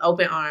with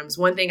open arms.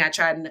 One thing I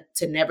tried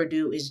to never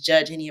do is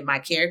judge any of my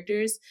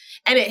characters.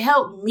 And it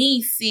helped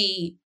me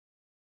see,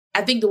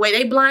 I think the way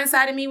they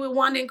blindsided me with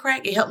Wanda and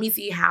Crack, it helped me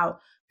see how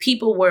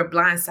people were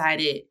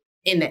blindsided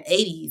in the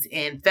 80s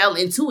and fell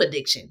into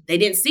addiction. They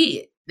didn't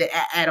see it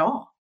at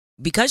all.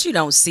 Because you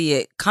don't see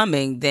it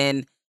coming,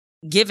 then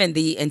given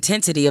the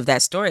intensity of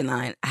that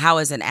storyline, how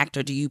as an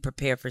actor do you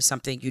prepare for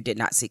something you did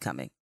not see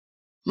coming?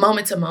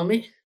 Moment to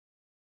moment.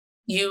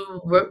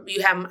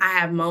 I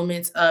have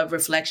moments of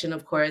reflection,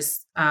 of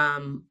course.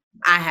 I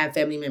have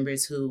family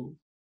members who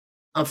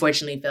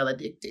unfortunately fell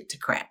addicted to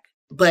crack,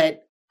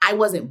 but I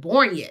wasn't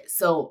born yet.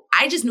 So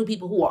I just knew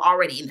people who were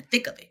already in the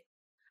thick of it.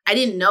 I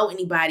didn't know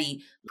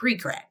anybody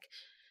pre-crack.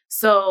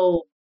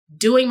 So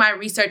doing my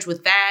research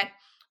with that,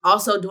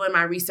 also doing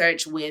my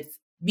research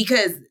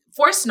because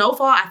for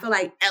Snowfall, I feel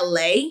like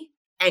LA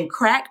and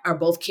crack are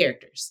both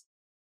characters,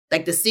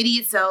 like the city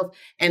itself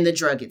and the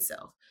drug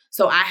itself.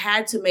 So I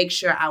had to make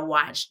sure I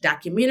watched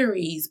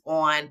documentaries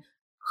on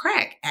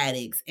crack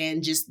addicts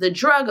and just the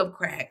drug of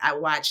crack. I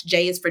watched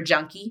J is for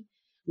Junkie,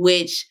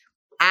 which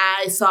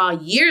I saw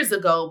years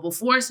ago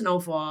before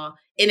Snowfall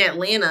in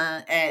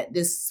Atlanta at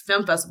this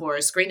film festival or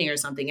a screening or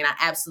something. And I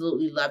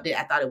absolutely loved it.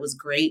 I thought it was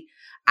great.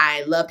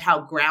 I loved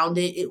how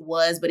grounded it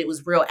was, but it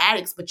was real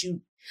addicts. But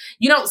you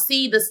don't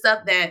see the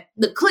stuff the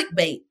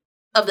clickbait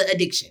of the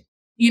addiction,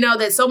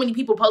 that so many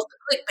people post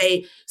the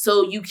clickbait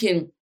so you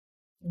can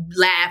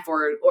laugh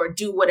or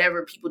do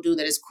whatever people do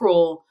that is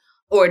cruel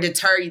or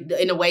deter you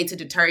in a way to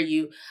deter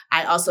you.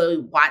 I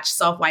also watched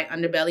Soft White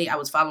Underbelly. I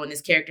was following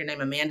this character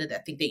named Amanda that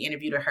I think they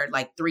interviewed her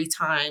like 3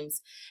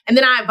 times. And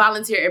then I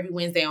volunteer every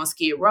Wednesday on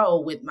Skid Row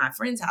with my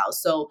friend's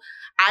house. So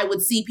I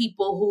would see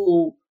people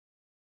who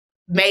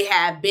may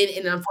have been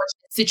in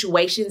unfortunate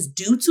situations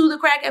due to the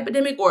crack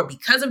epidemic or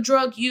because of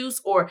drug use,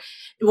 or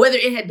whether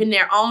it had been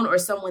their own or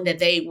someone that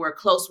they were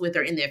close with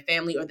or in their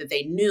family or that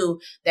they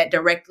knew that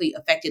directly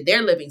affected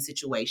their living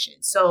situation.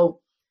 So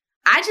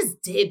I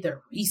just did the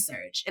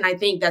research. And I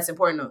think that's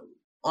important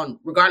on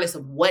regardless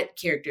of what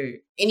character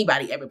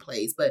anybody ever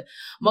plays. But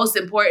most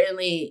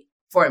importantly,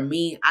 for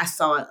me, I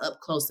saw it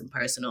up close and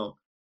personal.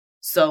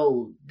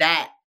 So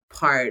that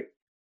part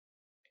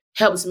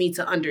helps me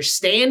to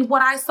understand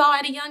what I saw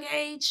at a young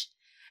age.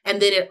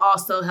 And then it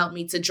also helped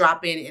me to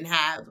drop in and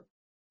have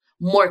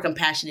more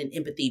compassion and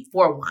empathy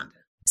for Wanda.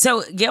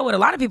 So, Gail, what a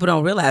lot of people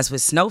don't realize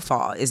with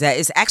Snowfall is that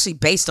it's actually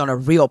based on a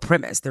real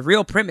premise. The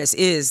real premise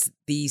is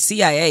the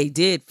CIA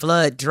did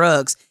flood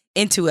drugs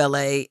into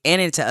LA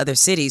and into other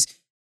cities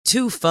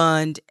to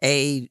fund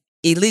a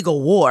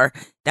illegal war.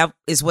 That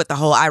is what the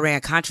whole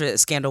Iran-Contra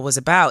scandal was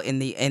about in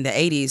the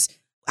 80s.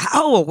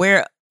 How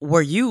aware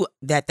were you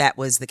that that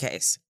was the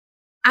case?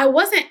 I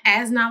wasn't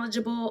as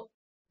knowledgeable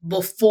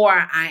before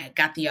I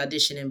got the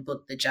audition and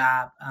booked the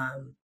job.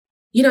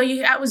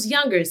 I was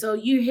younger, so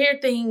you hear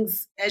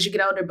things as you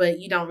get older, but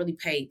you don't really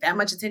pay that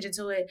much attention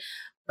to it.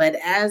 But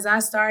as I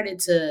started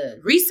to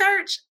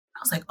research, I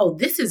was like, oh,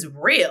 this is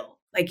real.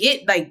 And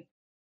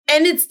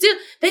they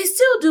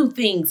still do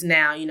things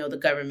now, the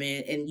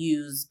government, and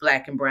use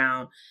Black and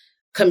Brown,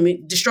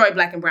 destroy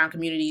Black and Brown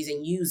communities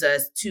and use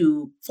us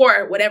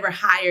for whatever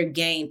higher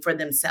gain for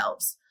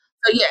themselves.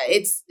 So yeah,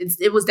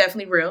 it was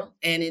definitely real,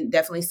 and it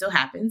definitely still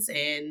happens,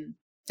 and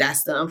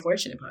that's the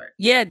unfortunate part.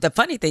 Yeah, the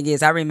funny thing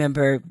is, I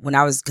remember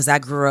because I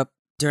grew up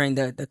during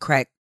the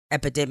crack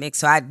epidemic,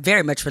 so I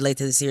very much relate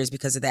to the series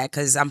because of that,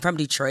 because I'm from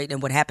Detroit,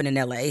 and what happened in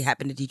LA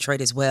happened in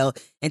Detroit as well,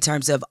 in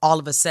terms of all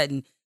of a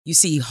sudden, you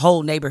see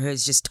whole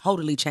neighborhoods just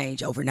totally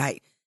change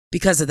overnight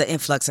because of the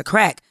influx of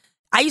crack.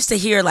 I used to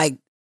hear like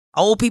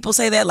old people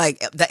say that, like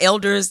the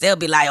elders, they'll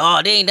be like,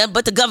 oh, they ain't nothing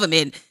but the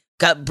government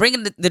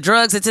bringing the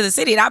drugs into the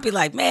city. And I'll be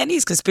like, man,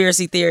 these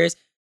conspiracy theorists.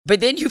 But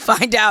then you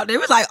find out it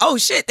was like, oh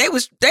shit, they were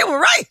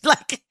right.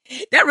 Like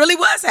that really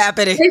was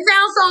happening. It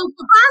sounds so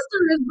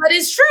preposterous, but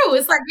it's true.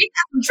 It's like it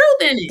got some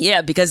truth in it.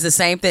 Yeah, because the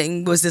same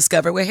thing was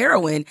discovered with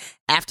heroin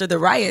after the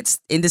riots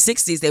in the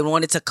 60s. They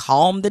wanted to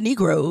calm the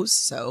Negroes,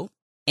 so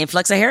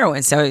influx of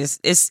heroin. So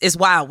it's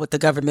wild what the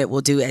government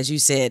will do, as you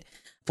said,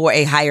 for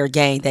a higher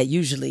gain that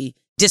usually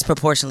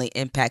disproportionately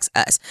impacts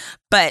us.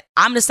 But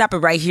I'm going to stop it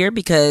right here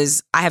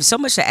because I have so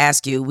much to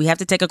ask you. We have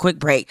to take a quick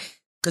break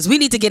because we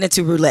need to get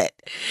into roulette.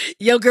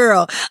 Yo,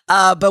 girl.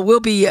 But we'll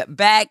be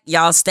back.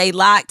 Y'all stay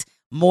locked.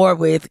 More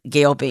with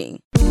Gail Bing.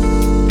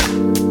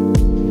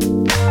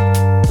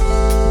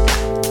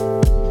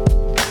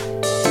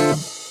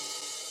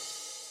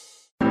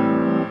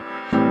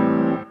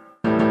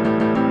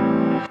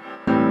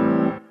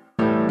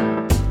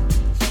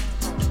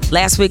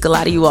 Last week, a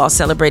lot of you all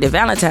celebrated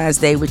Valentine's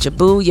Day with your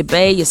boo, your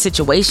bae, your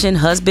situation,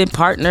 husband,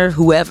 partner,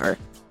 whoever.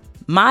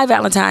 My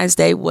Valentine's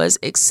Day was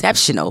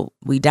exceptional.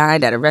 We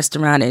dined at a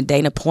restaurant in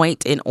Dana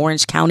Point in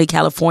Orange County,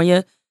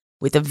 California,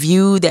 with a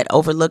view that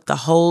overlooked the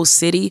whole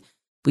city.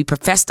 We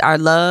professed our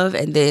love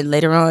and then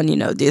later on,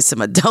 did some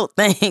adult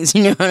things.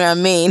 You know what I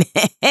mean?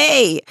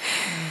 Hey!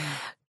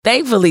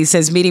 Thankfully,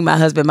 since meeting my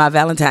husband, my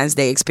Valentine's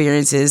Day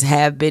experiences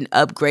have been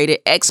upgraded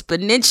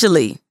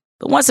exponentially.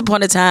 But once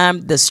upon a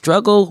time, the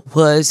struggle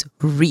was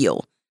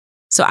real.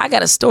 So I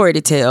got a story to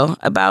tell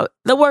about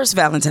the worst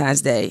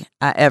Valentine's Day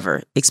I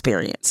ever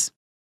experienced.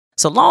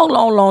 So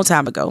long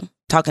time ago,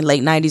 talking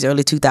late 90s,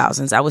 early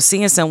 2000s, I was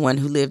seeing someone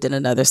who lived in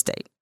another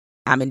state.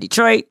 I'm in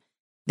Detroit.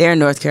 They're in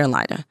North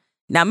Carolina.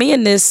 Now, me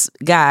and this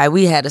guy,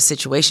 we had a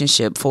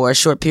situationship for a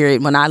short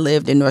period when I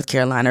lived in North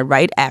Carolina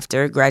right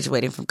after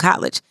graduating from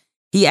college.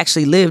 He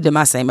actually lived in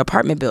my same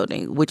apartment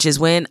building, which is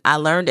when I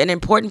learned an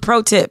important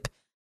pro tip.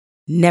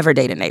 Never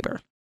date a neighbor.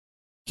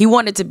 He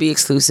wanted to be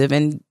exclusive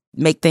and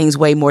make things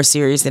way more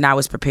serious than I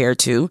was prepared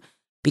to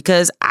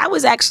because I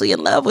was actually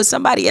in love with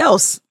somebody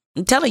else.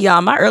 I'm telling y'all,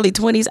 in my early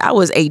 20s, I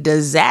was a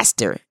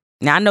disaster.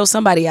 Now, I know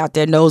somebody out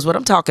there knows what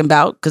I'm talking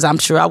about because I'm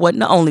sure I wasn't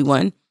the only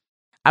one.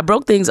 I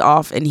broke things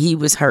off and he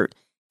was hurt.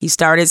 He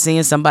started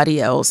seeing somebody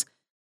else.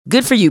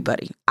 Good for you,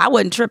 buddy. I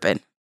wasn't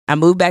tripping. I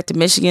moved back to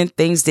Michigan.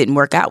 Things didn't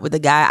work out with the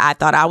guy I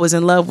thought I was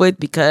in love with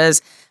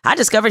because I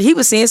discovered he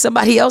was seeing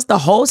somebody else the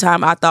whole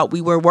time I thought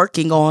we were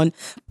working on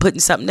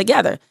putting something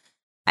together.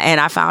 And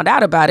I found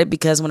out about it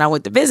because when I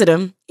went to visit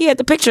him, he had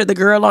the picture of the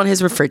girl on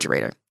his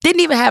refrigerator.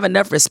 Didn't even have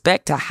enough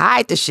respect to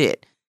hide the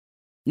shit.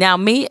 Now,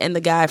 me and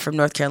the guy from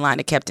North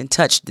Carolina kept in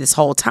touch this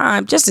whole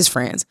time, just as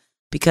friends,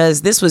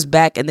 because this was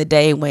back in the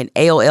day when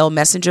AOL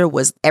Messenger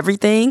was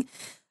everything.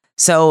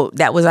 So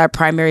that was our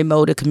primary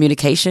mode of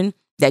communication.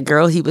 That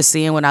girl he was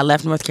seeing when I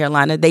left North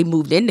Carolina, they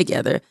moved in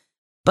together,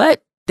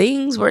 but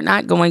things were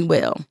not going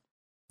well.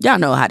 Y'all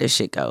know how this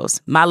shit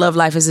goes. My love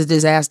life is a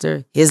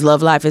disaster. His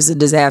love life is a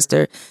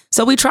disaster.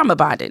 So we trauma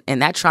bonded,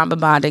 and that trauma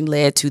bonding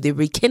led to the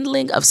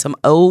rekindling of some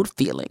old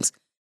feelings.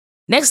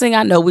 Next thing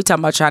I know, we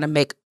talking about trying to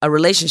make a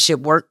relationship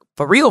work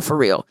for real, for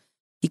real.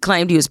 He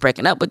claimed he was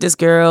breaking up with this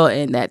girl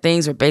and that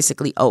things were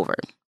basically over.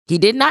 He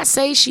did not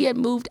say she had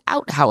moved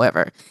out,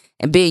 however.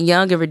 And being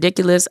young and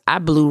ridiculous, I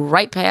blew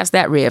right past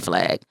that red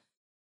flag.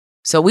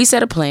 So we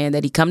set a plan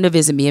that he come to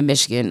visit me in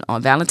Michigan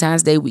on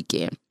Valentine's Day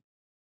weekend.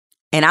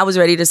 And I was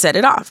ready to set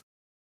it off.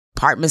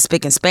 Apartment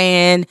spick and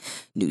span,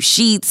 new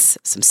sheets,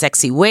 some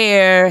sexy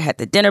wear, had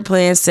the dinner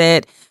plan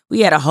set.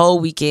 We had a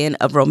whole weekend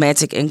of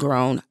romantic and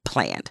grown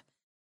planned.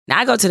 Now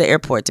I go to the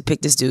airport to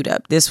pick this dude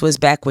up. This was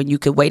back when you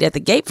could wait at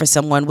the gate for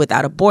someone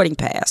without a boarding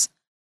pass.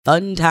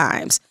 Fun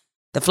times.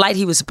 The flight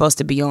he was supposed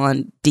to be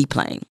on,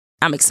 deplaned.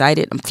 I'm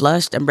excited, I'm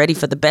flushed, I'm ready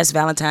for the best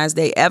Valentine's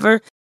Day ever.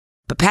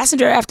 But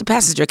passenger after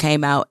passenger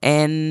came out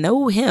and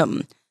no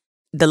him.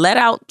 The let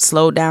out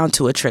slowed down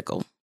to a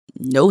trickle.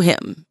 No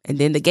him. And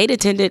then the gate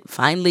attendant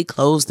finally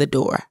closed the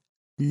door.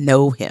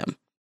 No him.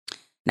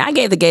 Now I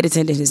gave the gate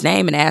attendant his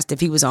name and asked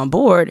if he was on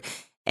board.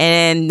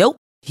 And nope,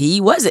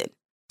 he wasn't.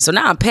 So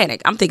now I'm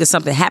panicked. I'm thinking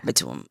something happened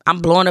to him.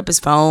 I'm blowing up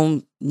his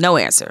phone. No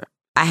answer.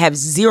 I have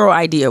zero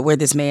idea where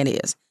this man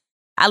is.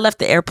 I left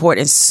the airport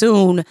and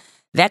soon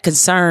that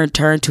concern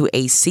turned to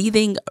a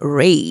seething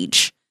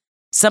rage.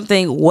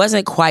 Something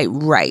wasn't quite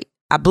right.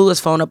 I blew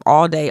his phone up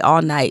all day,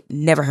 all night,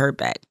 never heard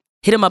back.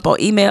 Hit him up on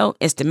email,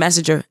 instant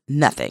messenger,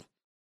 nothing.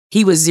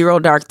 He was 0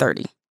 dark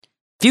 30.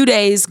 Few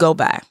days go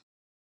by.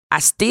 I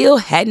still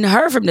hadn't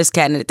heard from this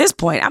cat, and at this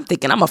point, I'm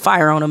thinking I'm going to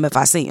fire on him if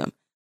I see him.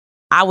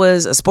 I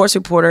was a sports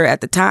reporter at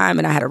the time,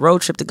 and I had a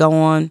road trip to go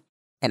on,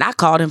 and I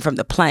called him from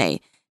the plane.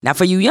 Now,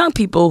 for you young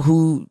people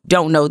who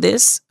don't know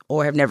this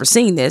or have never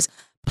seen this,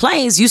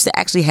 planes used to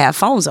actually have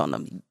phones on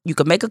them. You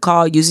could make a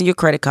call using your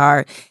credit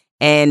card,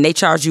 and they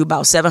charge you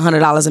about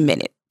 $700 a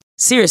minute.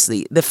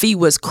 Seriously, the fee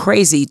was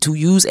crazy to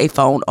use a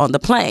phone on the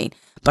plane.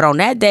 But on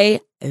that day,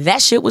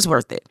 that shit was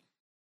worth it.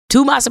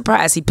 To my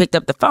surprise, he picked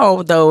up the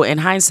phone, though in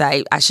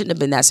hindsight, I shouldn't have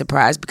been that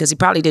surprised because he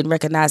probably didn't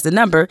recognize the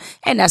number,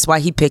 and that's why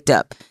he picked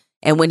up.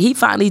 And when he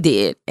finally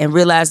did and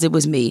realized it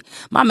was me,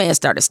 my man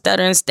started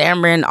stuttering,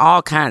 stammering,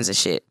 all kinds of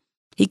shit.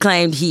 He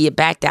claimed he had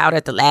backed out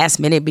at the last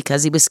minute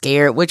because he was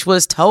scared, which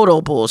was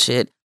total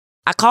bullshit.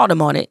 I called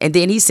him on it, and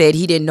then he said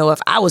he didn't know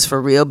if I was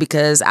for real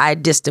because I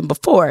dissed him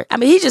before. I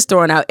mean, he's just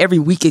throwing out every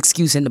weak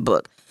excuse in the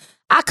book.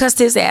 I cussed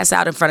his ass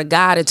out in front of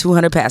God and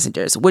 200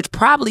 passengers, which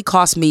probably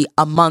cost me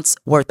a month's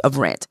worth of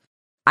rent.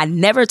 I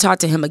never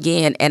talked to him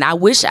again, and I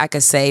wish I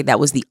could say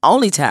that was the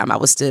only time I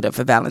was stood up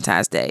for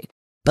Valentine's Day.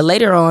 But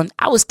later on,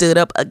 I was stood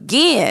up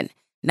again.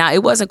 Now,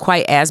 it wasn't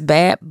quite as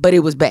bad, but it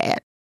was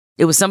bad.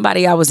 It was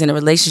somebody I was in a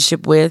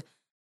relationship with.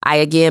 I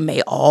again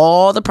made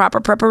all the proper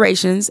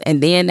preparations,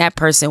 and then that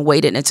person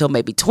waited until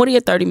maybe 20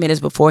 or 30 minutes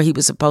before he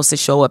was supposed to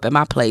show up at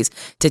my place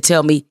to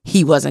tell me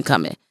he wasn't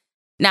coming.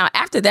 Now,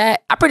 after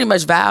that, I pretty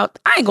much vowed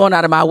I ain't going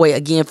out of my way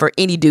again for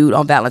any dude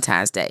on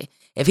Valentine's Day.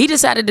 If he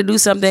decided to do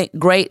something,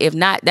 great. If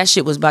not, that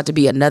shit was about to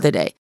be another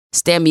day.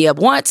 Stand me up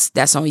once,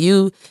 that's on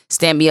you.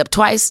 Stand me up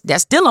twice,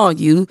 that's still on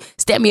you.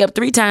 Stand me up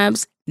 3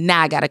 times,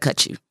 now I gotta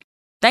cut you.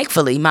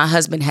 Thankfully, my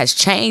husband has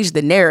changed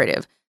the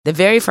narrative. The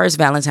very first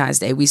Valentine's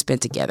Day we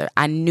spent together,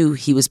 I knew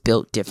he was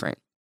built different.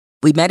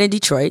 We met in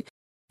Detroit,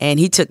 and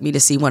he took me to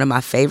see one of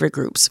my favorite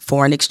groups,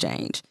 Foreign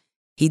Exchange.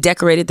 He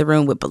decorated the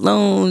room with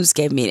balloons,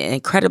 gave me an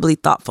incredibly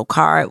thoughtful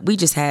card. We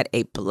just had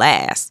a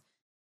blast.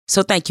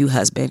 So thank you,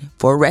 husband,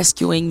 for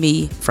rescuing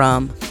me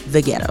from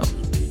the ghetto.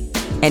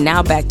 And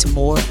now back to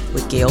more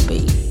with Gail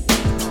B.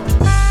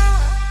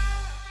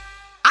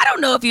 I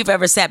don't know if you've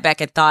ever sat back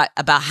and thought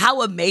about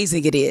how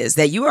amazing it is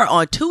that you are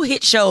on 2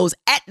 hit shows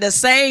at the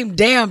same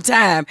damn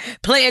time,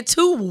 playing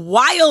 2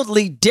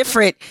 wildly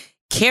different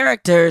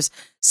characters.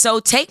 So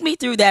take me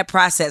through that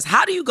process.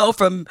 How do you go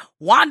from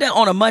Wanda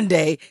on a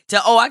Monday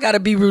to, I got to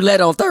be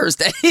roulette on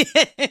Thursday?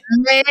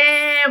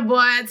 Man, boy,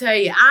 I tell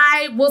you,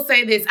 I will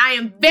say this. I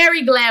am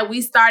very glad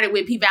we started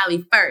with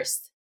P-Valley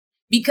first,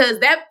 because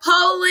that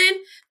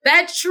polling,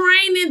 that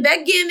training,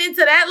 that getting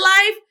into that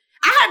life,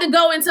 I had to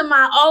go into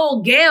my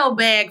old Gail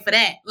bag for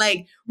that.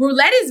 Like,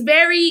 roulette is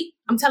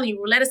I'm telling you,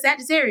 roulette is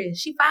Sagittarius.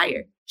 She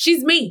fire.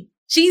 She's me.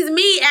 She's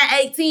me at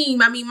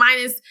 18. I mean,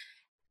 minus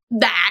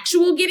the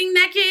actual getting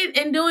naked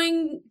and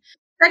doing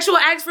sexual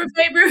acts for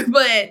favor,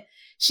 but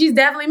she's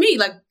definitely me.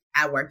 Like,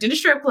 I worked in a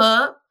strip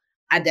club.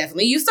 I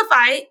definitely used to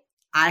fight.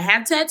 I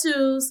have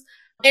tattoos,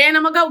 and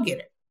I'm a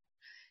go-getter.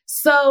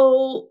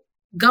 So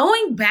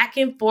going back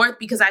and forth,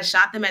 because I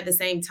shot them at the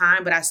same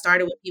time, but I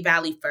started with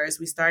P-Valley first.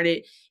 We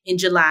started in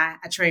July.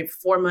 I trained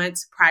 4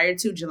 months prior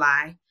to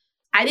July.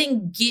 I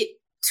didn't get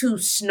to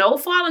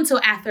Snowfall until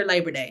after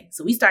Labor Day.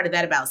 So we started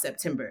that about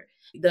September.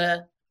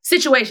 The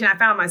situation I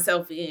found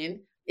myself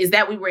in is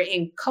that we were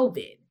in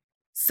COVID.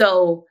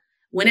 So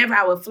whenever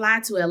I would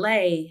fly to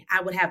LA,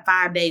 I would have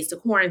 5 days to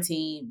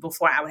quarantine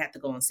before I would have to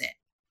go on set.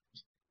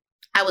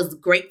 I was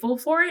grateful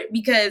for it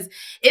because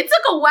it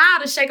took a while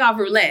to shake off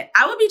roulette.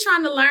 I would be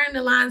trying to learn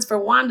the lines for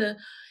Wanda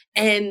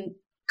and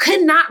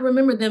Could not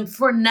remember them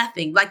for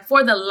nothing. Like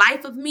for the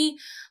life of me,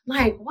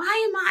 like,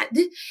 why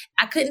am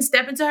I couldn't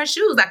step into her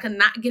shoes. I could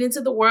not get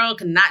into the world,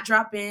 could not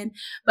drop in.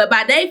 But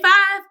by day 5,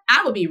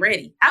 I would be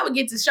ready. I would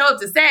get to show up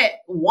to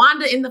set,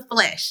 Wanda in the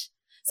flesh.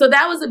 So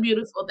that was a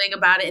beautiful thing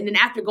about it. And then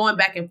after going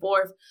back and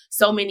forth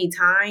so many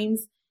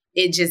times,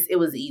 it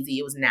was easy.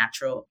 It was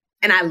natural.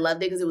 And I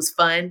loved it because it was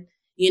fun.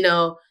 You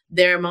know,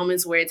 there are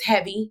moments where it's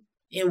heavy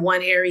in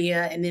one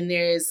area, and then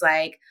there's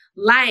like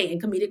light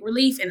and comedic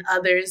relief in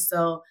others.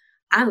 So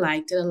I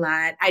liked it a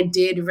lot. I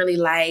did really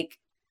like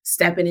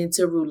stepping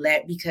into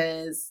roulette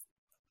because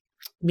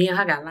me and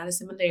her got a lot of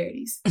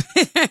similarities.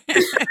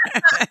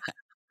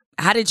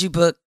 How did you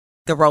book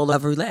the role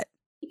of roulette?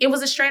 It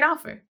was a straight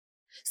offer.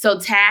 So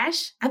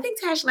Tash, I think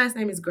Tash's last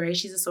name is Gray.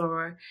 She's a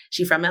soror.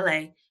 She's from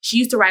LA. She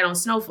used to write on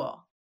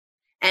Snowfall.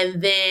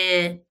 And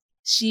then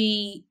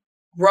she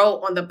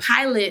wrote on the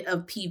pilot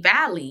of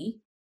P-Valley.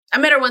 I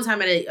met her one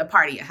time at a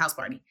party, a house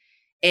party.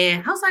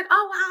 And I was like,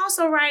 oh, I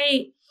also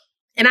write.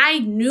 And I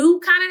knew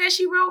kind of that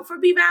she wrote for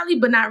P-Valley,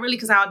 but not really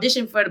because I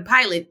auditioned for the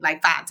pilot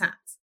like 5 times.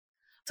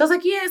 So I was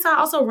like, yes, I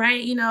also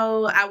write. You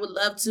know, I would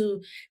love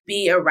to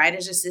be a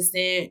writer's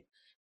assistant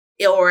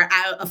or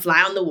a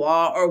fly on the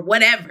wall or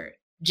whatever.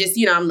 Just,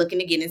 you know, I'm looking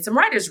to get in some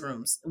writers'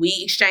 rooms.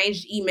 We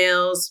exchanged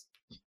emails,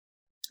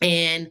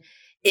 and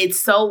it's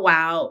so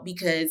wild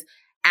because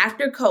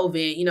after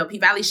COVID, you know,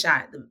 P-Valley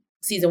shot the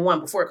season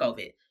 1 before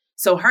COVID.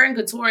 So her and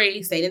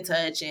Katori stayed in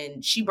touch,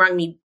 and she brought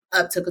me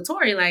up to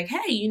Katori like,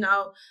 hey, you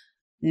know,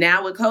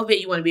 now with COVID,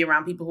 you want to be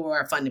around people who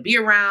are fun to be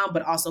around,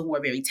 but also who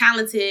are very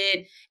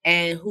talented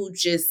and who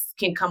just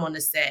can come on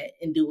the set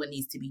and do what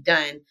needs to be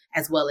done,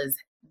 as well as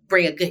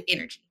bring a good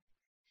energy.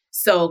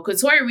 So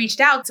Katori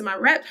reached out to my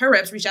rep. Her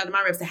reps reached out to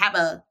my reps to have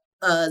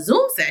a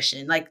Zoom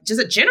session, like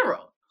just a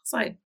general. It's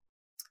like,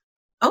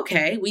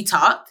 okay, we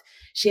talked.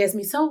 She asked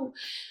me, so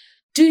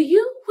would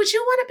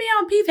you want to be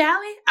on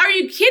P-Valley? Are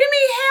you kidding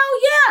me?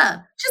 Hell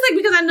yeah. She's like,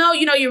 because I know,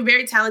 you know, you're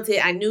very talented.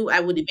 I knew I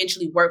would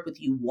eventually work with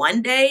you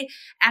one day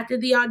after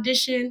the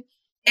audition.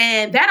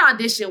 And that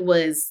audition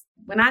was,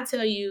 when I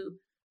tell you,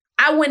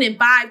 I went in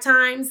 5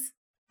 times.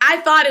 I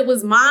thought it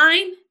was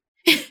mine,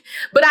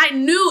 but I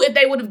knew if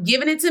they would have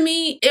given it to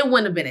me, it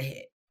wouldn't have been a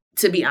hit,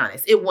 to be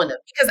honest. It wouldn't have,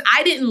 because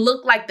I didn't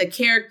look like the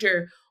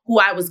character who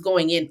I was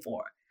going in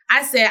for.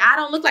 I said, I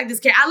don't look like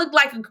this character. I look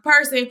like a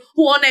person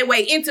who on their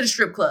way into the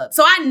strip club.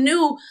 So I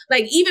knew,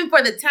 like, even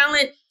for the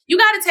talent, you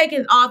got to take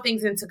all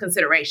things into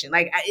consideration.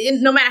 Like,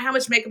 no matter how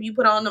much makeup you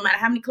put on, no matter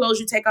how many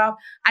clothes you take off,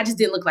 I just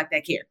didn't look like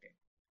that character.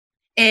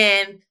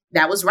 And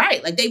that was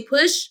right. Like, they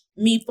pushed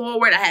me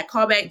forward. I had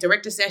callback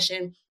director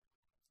session.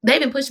 They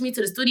even pushed me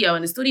to the studio,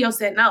 and the studio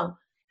said no.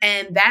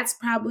 And that's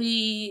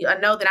probably a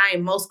no that I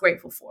am most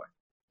grateful for,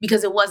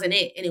 because it wasn't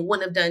it, and it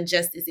wouldn't have done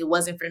justice. It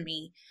wasn't for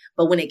me.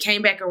 But when it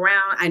came back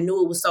around, I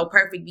knew it was so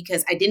perfect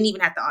because I didn't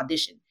even have to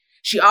audition.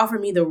 She offered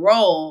me the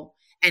role,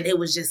 and it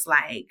was just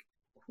like,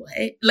 what?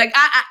 Like,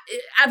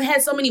 I've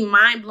had so many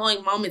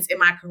mind-blowing moments in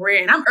my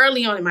career, and I'm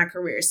early on in my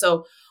career.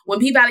 So when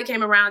P-Valley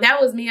came around, that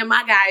was me and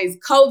my guy's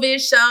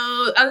COVID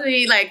show. I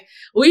mean, like,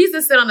 we used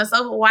to sit on the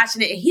sofa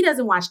watching it, and he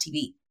doesn't watch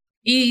TV.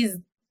 He's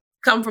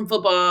come from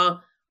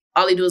football.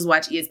 All he do is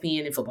watch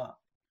ESPN and football.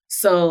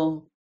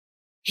 So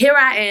here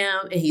I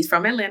am, and he's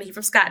from Atlanta. He's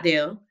from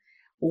Scottsdale,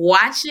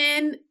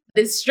 watching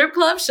this strip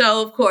club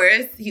show, of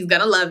course. He's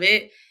going to love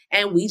it.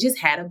 And we just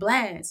had a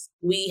blast.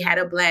 We had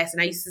a blast.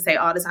 And I used to say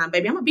all the time,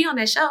 baby, I'm going to be on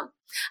that show.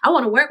 I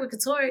want to work with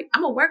Katori.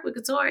 I'm going to work with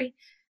Katori.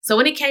 So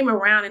when it came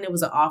around and it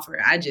was an offer,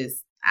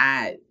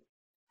 I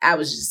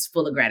was just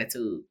full of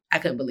gratitude. I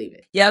couldn't believe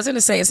it. Yeah, I was going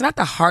to say, it's not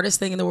the hardest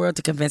thing in the world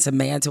to convince a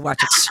man to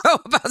watch a show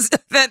about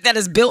that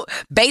is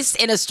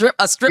based in a strip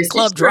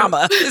club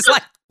drama. It's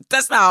like,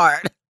 that's not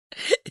hard.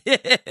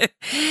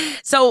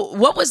 So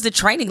what was the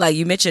training like?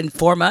 You mentioned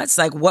 4 months.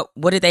 Like, what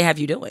did they have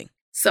you doing?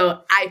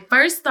 So I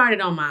first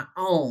started on my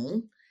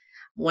own.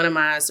 One of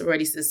my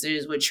sorority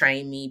sisters would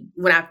train me.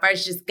 When I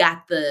first just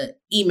got the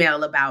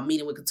email about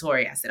meeting with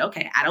Katori, I said,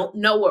 okay, I don't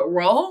know what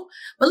role,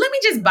 but let me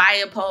just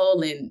buy a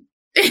pole and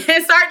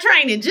start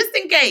training just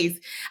in case.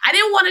 I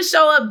didn't want to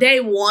show up day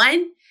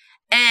 1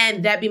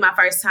 and that be my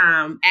first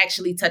time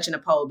actually touching a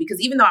pole,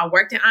 because even though I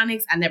worked in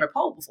Onyx, I never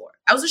poled before.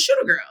 I was a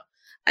shooter girl.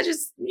 I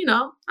just, you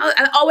know,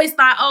 I always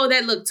thought, oh,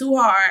 that looked too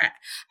hard.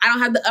 I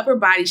don't have the upper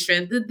body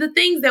strength. The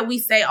things that we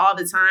say all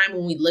the time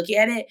when we look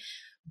at it.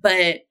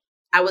 But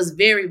I was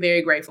very,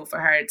 very grateful for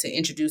her to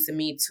introducing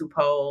me to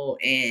pole.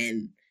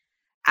 And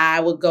I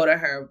would go to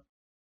her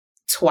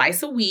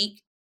twice a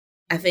week.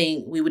 I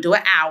think we would do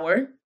an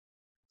hour.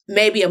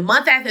 Maybe a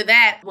month after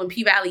that, when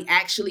P-Valley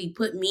actually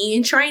put me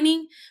in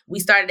training, we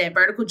started at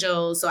Vertical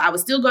Joe's. So I would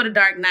still go to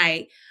Dark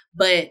Night,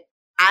 but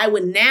I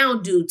would now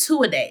do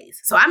 2 a days.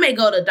 So I may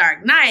go to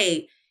Dark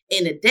Night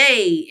in a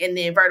day and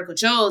then Vertical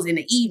Joe's in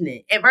the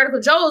evening. And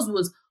Vertical Joe's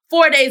was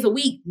 4 days a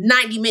week,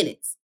 90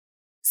 minutes.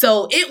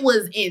 So it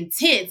was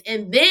intense.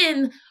 And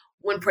then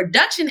when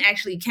production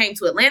actually came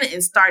to Atlanta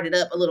and started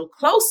up a little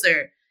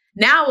closer,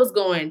 now I was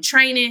going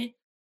training,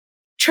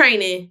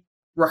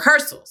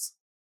 rehearsals.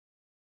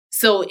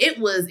 So it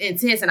was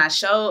intense. And I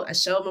showed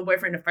my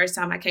boyfriend the first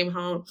time I came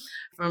home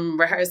from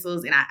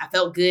rehearsals, and I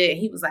felt good. And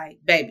he was like,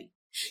 baby,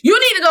 you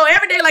need to go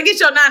every day like it's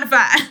your 9 to 5.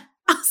 I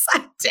was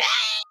like,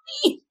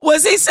 dang.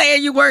 Was he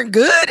saying you weren't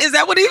good? Is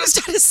that what he was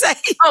trying to say?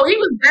 Oh, he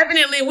was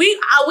definitely, we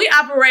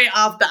operate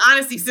off the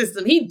honesty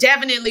system. He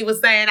definitely was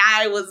saying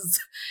I was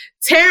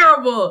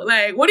terrible.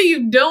 Like, what are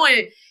you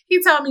doing?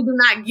 He told me, do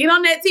not get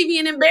on that TV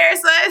and embarrass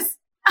us.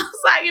 I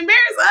was like,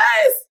 embarrass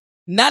us?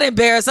 Not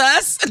embarrass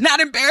us. Not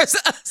embarrass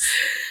us.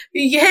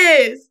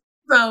 Yes.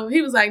 So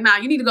he was like, nah,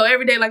 you need to go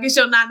every day like it's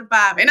your 9 to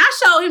 5. And I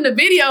showed him the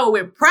video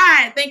with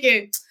pride,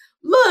 thinking,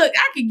 look,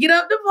 I could get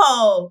up the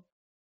pole.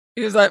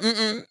 He was like,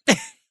 mm-mm.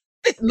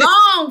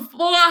 Long 4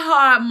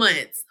 hard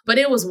months, but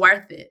it was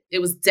worth it. It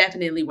was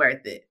definitely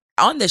worth it.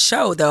 On the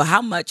show, though,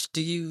 how much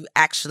do you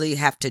actually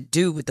have to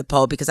do with the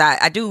pole? Because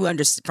I do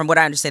understand, from what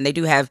I understand, they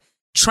do have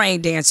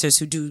trained dancers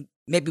who do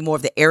maybe more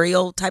of the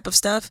aerial type of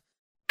stuff.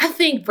 I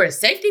think for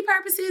safety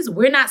purposes,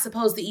 we're not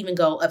supposed to even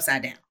go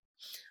upside down.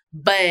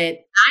 But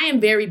I am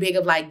very big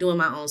of like doing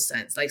my own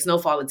stunts. Like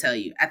Snowfall will tell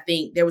you. I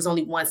think there was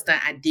only one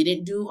stunt I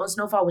didn't do on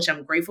Snowfall, which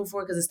I'm grateful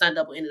for because the stunt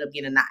double ended up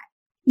getting a nod.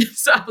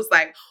 So I was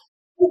like,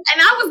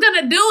 and I was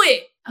going to do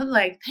it. I was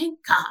like, thank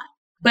God.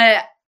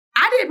 But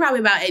I did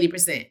probably about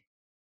 80%.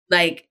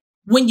 Like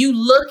when you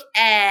look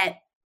at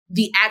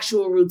the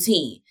actual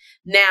routine.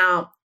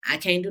 Now, I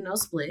can't do no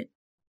split.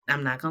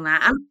 I'm not going to lie.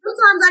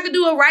 Sometimes I can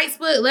do a right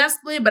split, left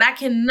split, but I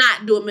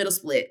cannot do a middle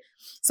split.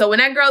 So when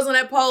that girl's on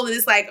that pole and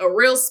it's like a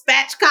real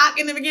spatchcock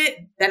in the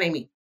beginning, that ain't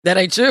me. That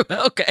ain't true.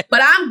 Okay.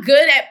 But I'm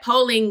good at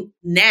polling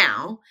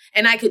now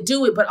and I could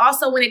do it. But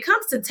also when it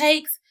comes to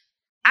takes,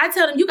 I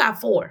tell them you got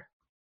 4.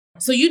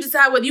 So you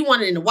decide whether you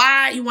want it in the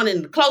wide, you want it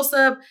in the close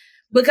up,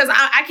 because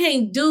I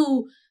can't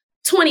do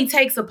 20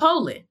 takes of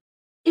polling.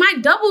 My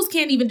doubles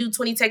can't even do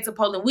 20 takes of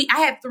polling. I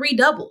had 3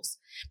 doubles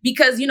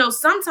because,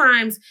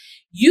 sometimes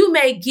you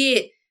may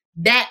get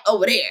that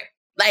over there.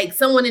 Like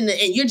someone and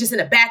you're just in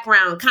the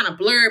background, kind of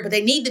blurred, but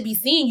they need to be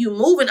seeing you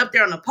moving up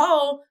there on the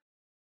pole.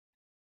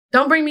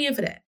 Don't bring me in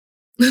for that.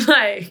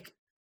 Like,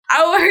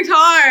 I worked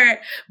hard,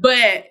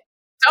 but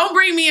don't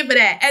bring me in for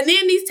that. And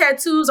then these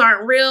tattoos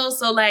aren't real.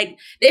 So like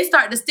they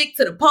start to stick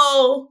to the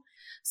pole.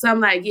 So I'm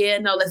like, yeah,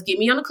 no, let's get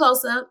me on the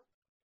close up.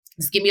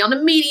 Let's get me on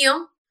the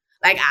medium.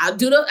 Like I'll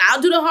do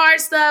the hard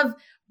stuff,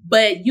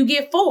 but you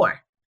get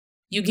 4.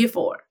 You get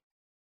 4.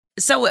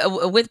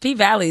 So with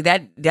P-Valley,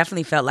 that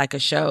definitely felt like a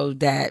show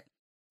that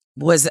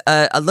was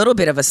a little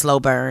bit of a slow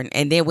burn.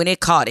 And then when it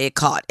caught.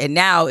 And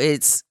now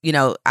it's,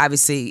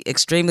 obviously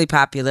extremely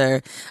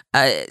popular.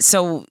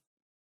 So,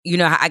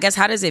 I guess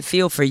how does it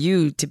feel for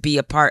you to be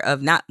a part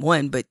of not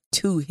 1, but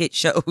 2 hit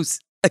shows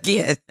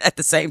again at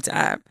the same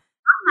time?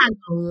 I'm not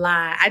gonna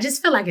lie. I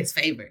just feel like it's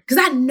favored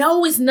because I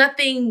know it's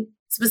nothing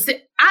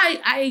specific.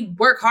 I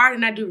work hard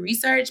and I do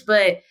research,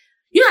 but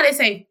you know how they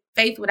say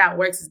faith without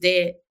works is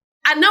dead?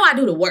 I know I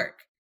do the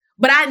work,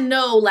 but I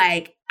know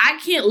like I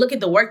can't look at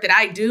the work that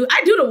I do.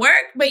 I do the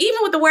work, but even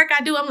with the work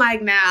I do, I'm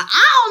like, nah,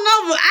 I don't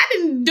know, but I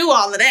didn't do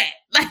all of that.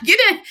 Like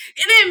it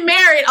didn't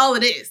merit all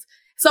of this.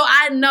 So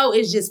I know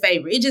it's just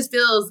favor. It just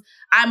feels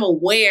I'm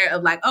aware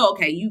of like, oh,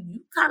 okay, you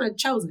kind of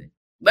chosen.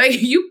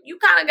 Like you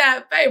kind of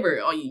got favor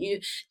on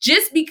you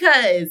just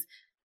because.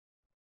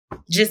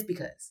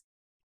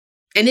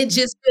 And it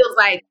just feels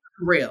like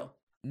real.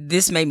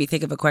 This made me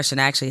think of a question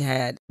I actually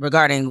had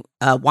regarding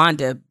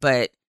Wanda,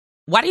 but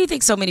why do you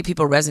think so many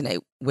people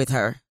resonate with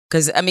her?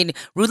 Because,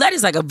 Roulette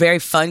is like a very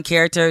fun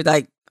character.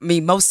 Like,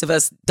 most of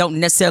us don't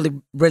necessarily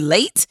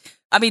relate.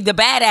 The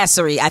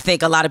badassery, I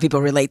think a lot of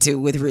people relate to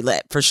with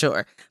Roulette, for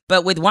sure.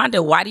 But with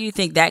Wanda, why do you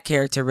think that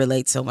character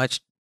relates so much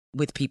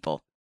with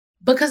people?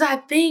 Because I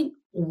think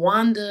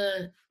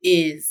Wanda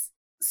is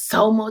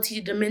so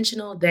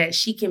multidimensional that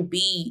she can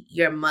be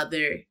your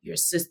mother, your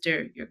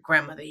sister, your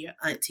grandmother, your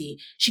auntie.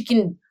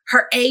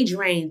 Her age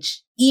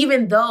range,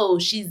 even though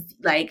she's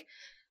like,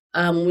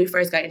 when we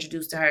first got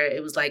introduced to her,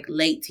 it was like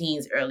late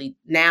teens, early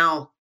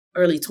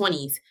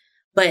 20s.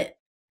 But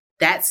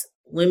that's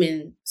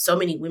women, so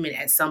many women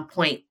at some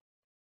point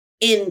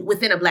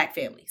within a Black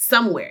family,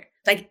 somewhere.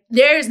 Like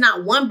there is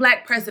not one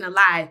Black person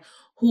alive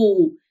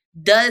who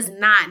does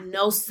not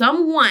know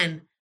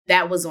someone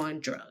that was on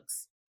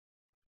drugs.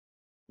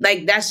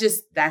 Like that's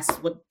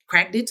what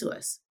crack did to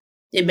us.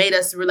 It made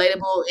us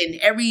relatable in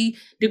every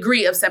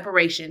degree of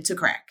separation to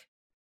crack.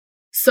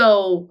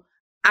 So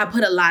I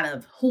put a lot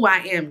of who I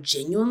am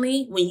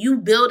genuinely. When you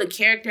build a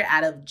character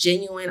out of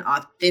genuine,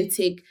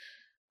 authentic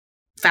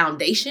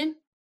foundation,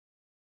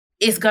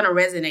 it's going to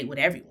resonate with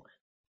everyone.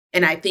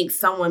 And I think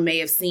someone may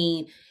have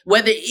seen,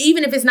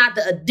 even if it's not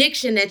the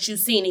addiction that you've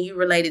seen and you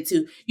related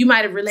to, you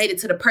might have related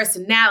to the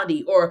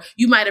personality or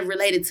you might have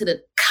related to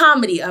the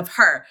comedy of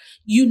her.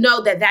 You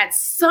know that that's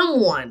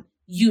someone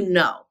you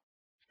know.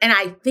 And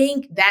I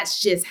think that's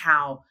just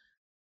how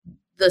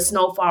the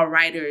Snowfall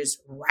writers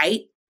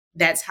write.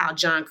 That's how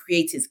John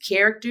creates his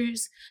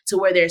characters to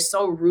where they're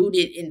so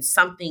rooted in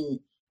something.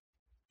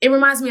 It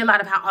reminds me a lot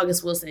of how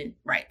August Wilson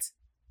writes.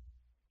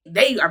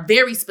 they are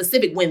very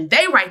specific when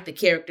they write the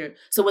character.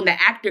 So when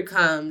the actor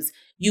comes,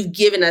 you've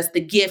given us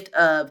the gift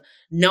of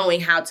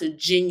knowing how to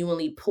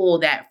genuinely pull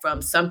that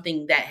from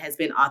something that has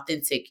been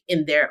authentic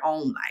in their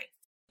own life.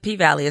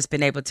 P-Valley has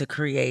been able to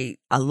create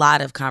a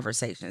lot of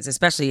conversations,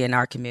 especially in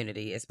our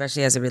community,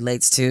 especially as it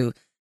relates to,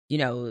 you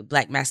know,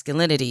 Black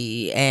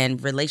masculinity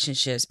and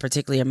relationships,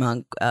 particularly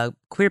among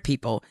queer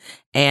people.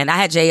 And I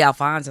had Jay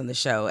Alphonse on the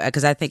show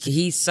because I think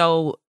he's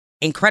so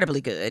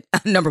incredibly good.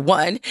 Number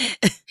one,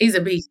 he's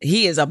a beast.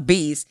 He is a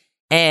beast.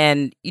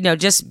 And, you know,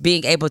 just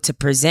being able to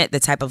present the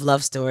type of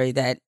love story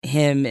that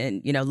him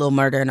and, you know, Lil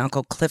Murder and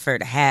Uncle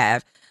Clifford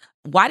have.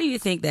 Why do you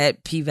think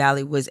that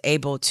P-Valley was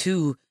able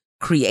to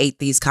create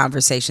these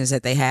conversations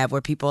that they have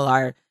where people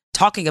are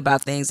talking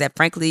about things that,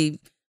 frankly,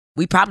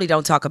 we probably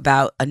don't talk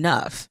about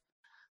enough?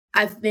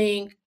 I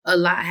think a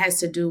lot has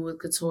to do with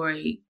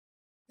Katori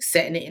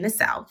setting it in the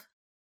South,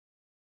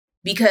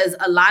 because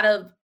a lot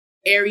of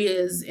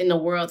areas in the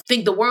world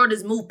think the world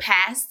has moved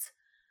past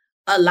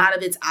a lot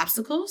of its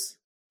obstacles,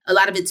 a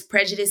lot of its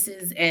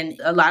prejudices, and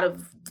a lot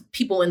of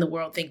people in the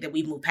world think that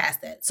we've moved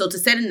past that. So to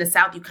set it in the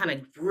South, you kind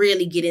of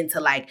really get into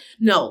like,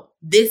 no,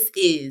 this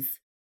is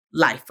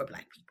life for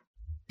Black people.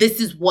 This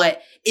is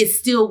what is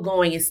still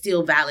going and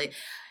still valid.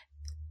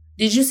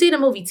 Did you see the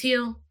movie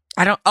Till?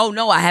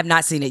 No, I have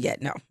not seen it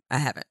yet. No, I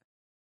haven't.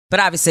 But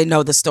obviously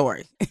know the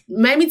story.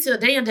 Mamie Till,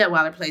 Danielle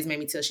Deadwyler plays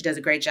Mamie Till. She does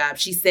a great job.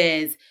 She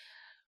says,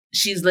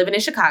 she's living in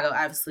Chicago,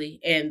 obviously.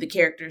 And the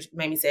character,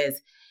 Mamie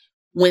says,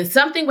 when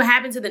something would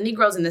happen to the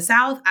Negroes in the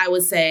South, I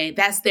would say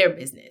that's their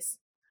business.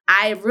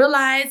 I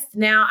realized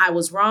now I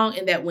was wrong,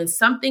 and that when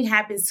something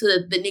happens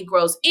to the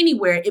Negroes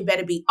anywhere, it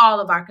better be all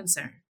of our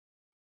concern.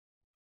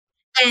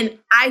 And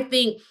I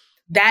think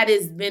that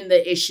has been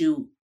the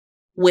issue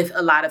with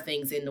a lot of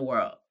things in the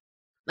world.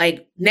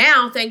 Like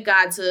now, thank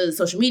God to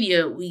social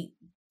media,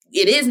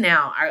 it is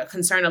now our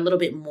concern a little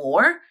bit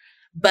more,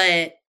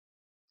 but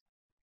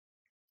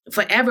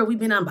forever we've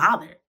been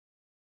unbothered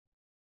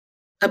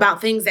about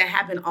things that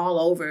happen all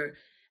over,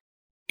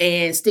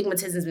 and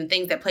stigmatisms and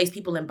things that place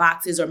people in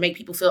boxes or make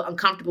people feel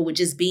uncomfortable with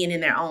just being in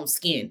their own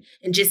skin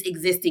and just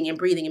existing and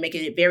breathing, and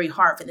making it very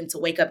hard for them to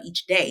wake up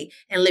each day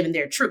and live in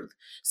their truth.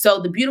 So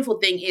the beautiful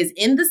thing is,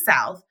 in the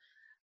South,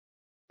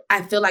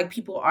 I feel like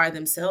people are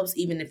themselves,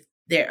 even if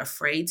they're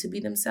afraid to be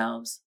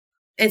themselves.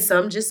 And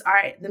some just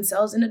are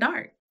themselves in the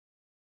dark.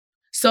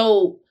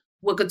 So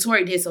what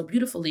Katori did so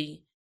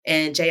beautifully,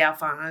 and Jay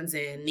Alphonse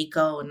and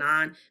Nico and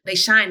Nan, they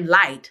shine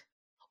light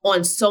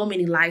on so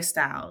many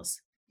lifestyles,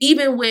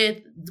 even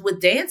with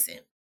dancing,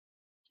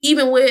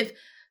 even with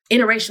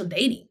interracial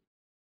dating,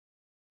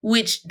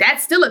 which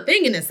that's still a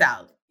thing in the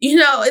South. You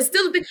know, it's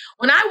still a thing.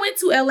 When I went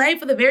to LA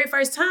for the very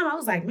first time, I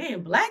was like,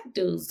 man, Black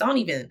dudes don't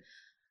even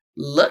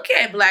look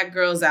at Black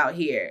girls out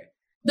here.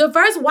 The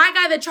first white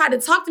guy that tried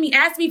to talk to me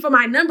asked me for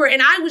my number,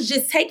 and I was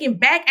just taken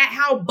back at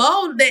how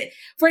bold that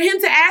for him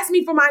to ask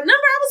me for my number.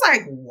 I was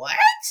like, what?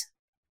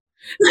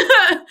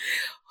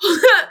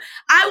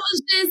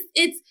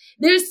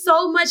 There's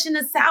so much in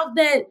the South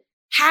that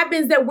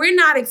happens that we're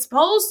not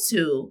exposed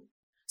to.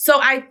 So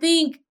I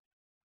think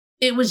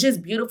it was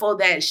just beautiful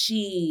that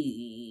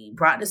she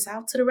brought the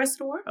South to the rest of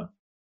the world.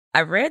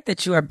 I read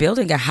that you are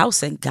building a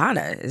house in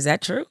Ghana. Is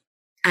that true?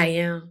 I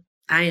am.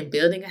 I am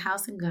building a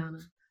house in Ghana.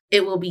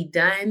 It will be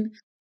done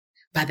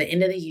by the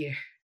end of the year.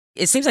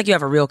 It seems like you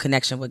have a real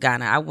connection with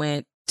Ghana. I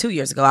went 2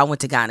 years ago. I went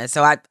to Ghana.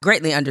 So I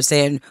greatly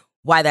understand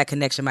why that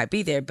connection might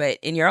be there. But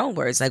in your own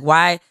words, like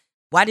why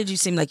did you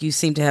seem like you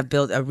seem to have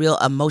built a real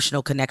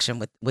emotional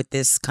connection with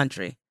this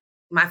country?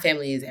 My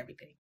family is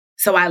everything.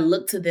 So I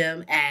look to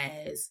them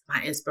as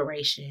my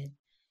inspiration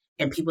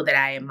and people that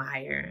I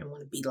admire and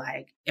want to be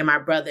like. And my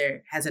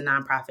brother has a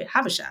nonprofit,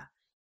 Habesha,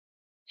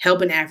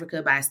 helping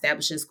Africa by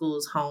establishing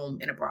schools home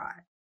and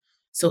abroad.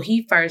 So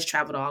he first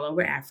traveled all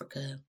over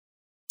Africa,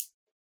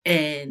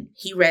 and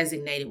he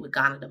resonated with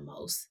Ghana the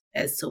most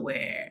as to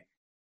where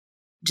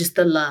just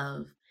the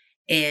love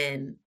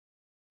and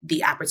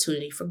the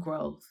opportunity for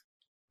growth.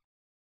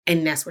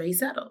 And that's where he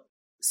settled.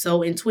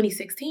 So in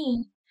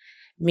 2016,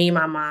 me,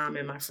 my mom,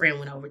 and my friend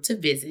went over to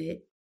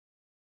visit,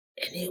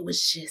 and it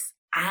was just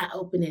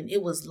eye-opening.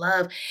 It was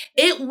love.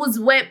 It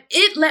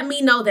let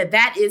me know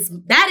that is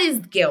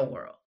Gail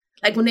world.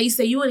 Like when they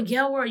say you in a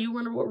Gail world, you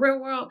in a real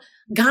world,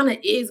 Ghana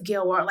is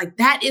Gail world. Like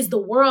that is the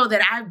world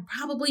that I've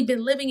probably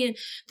been living in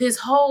this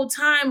whole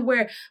time,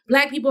 where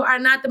Black people are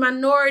not the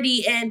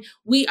minority, and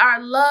we are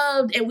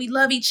loved, and we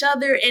love each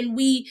other, and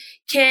we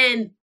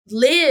can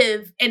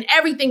live, and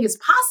everything is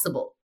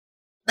possible.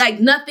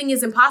 Like nothing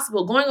is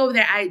impossible. Going over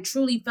there, I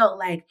truly felt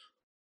like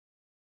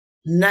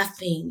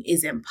nothing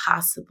is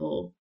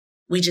impossible.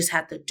 We just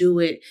have to do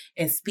it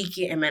and speak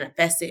it and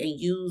manifest it and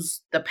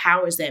use the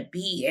powers that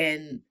be.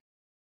 And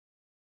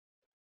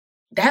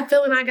that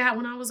feeling I got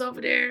when I was over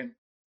there,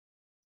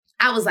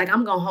 I was like,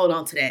 I'm going to hold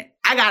on to that.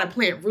 I got to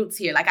plant roots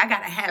here. Like I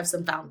got to have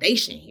some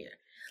foundation here.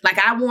 Like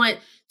I want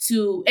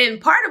to, and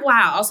part of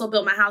why I also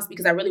built my house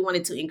because I really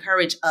wanted to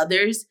encourage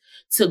others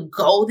to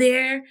go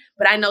there.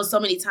 But I know so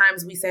many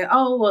times we say,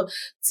 oh, well,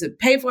 to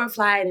pay for a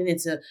flight and then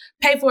to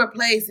pay for a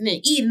place and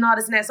then eat and all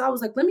this and that. So I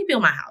was like, let me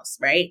build my house,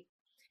 right?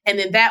 And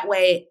then that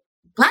way,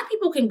 Black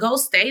people can go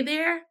stay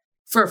there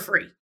for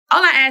free.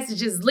 All I ask is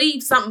just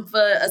leave something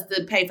for us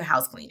to pay for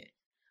house cleaning.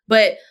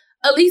 But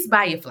at least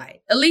buy your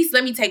flight. At least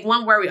let me take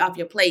one worry off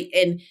your plate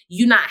and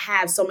you not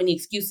have so many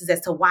excuses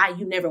as to why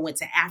you never went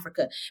to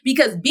Africa.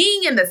 Because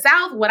being in the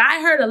South, what I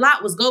heard a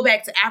lot was go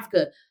back to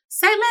Africa.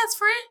 Say less,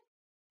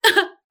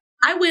 friend.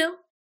 I will.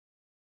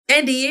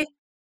 And did.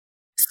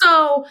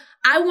 So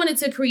I wanted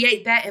to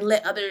create that and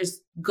let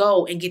others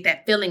go and get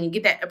that feeling and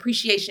get that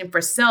appreciation for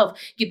self,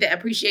 get that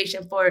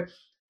appreciation for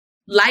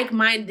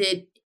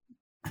like-minded,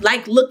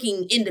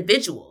 like-looking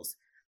individuals.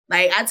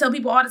 Like I tell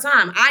people all the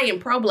time, I am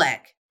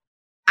pro-Black.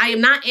 I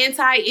am not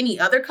anti any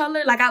other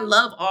color. Like I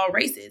love all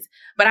races,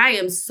 but I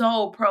am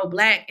so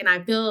pro-Black. And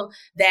I feel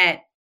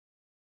that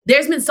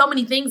there's been so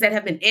many things that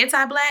have been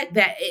anti-Black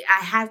that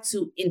I have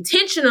to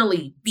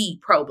intentionally be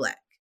pro-Black.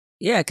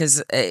 Yeah,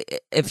 because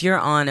if you're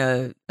on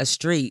a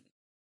street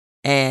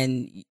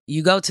and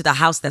you go to the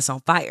house that's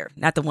on fire,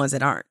 not the ones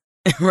that aren't,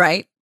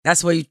 right?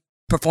 That's where you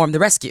perform the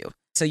rescue.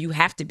 So you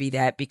have to be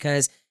that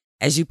because,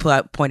 as you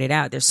pointed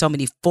out, there's so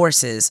many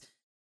forces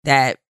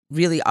that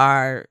really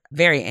are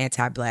very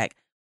anti-Black.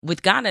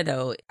 With Ghana,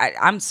 though,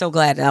 I'm so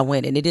glad that I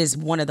went. And it is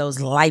one of those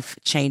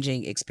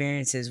life-changing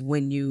experiences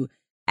when you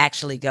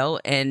actually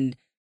go. And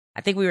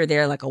I think we were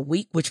there like a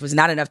week, which was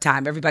not enough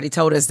time. Everybody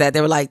told us that.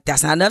 They were like,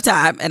 that's not enough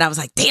time. And I was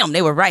like, damn,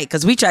 they were right.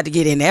 Because we tried to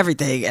get in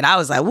everything. And I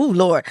was like, woo,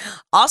 Lord.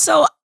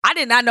 Also, I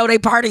did not know they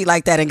party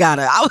like that in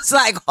Ghana. I was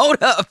like,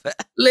 hold up.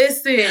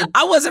 Listen.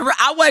 I wasn't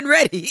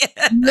ready.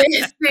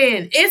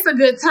 Listen, it's a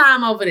good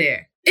time over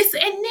there. And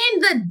then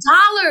the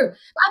dollar,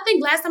 I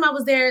think last time I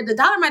was there, the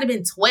dollar might have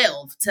been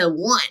 12 to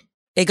 1.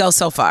 It goes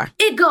so far.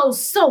 It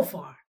goes so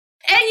far.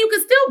 And you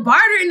can still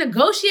barter and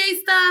negotiate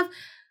stuff.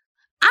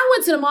 I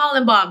went to the mall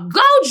and bought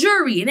gold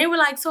jewelry. And they were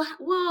like, so,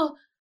 well,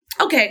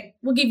 okay,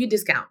 we'll give you a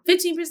discount.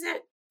 15%?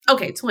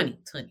 Okay, 20.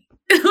 Like,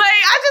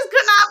 I just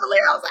could not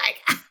believe it. I was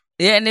like...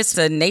 Yeah, and it's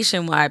a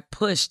nationwide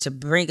push to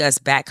bring us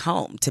back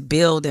home, to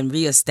build and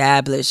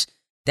reestablish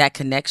that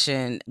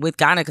connection with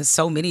Ghana, because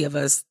so many of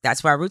us,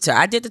 that's where our roots are.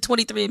 I did the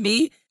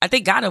 23andMe. I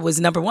think Ghana was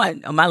number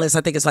 1 on my list.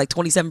 I think it's like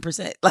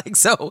 27%. Like,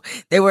 so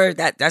they were,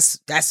 that's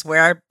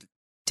where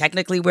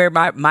technically where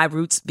my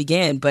roots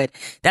began. But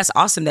that's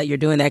awesome that you're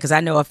doing that, because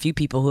I know a few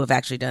people who have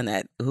actually done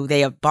that, who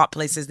they have bought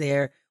places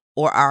there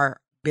or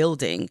are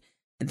building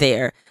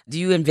there. Do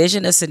you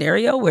envision a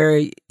scenario where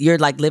you're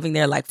like living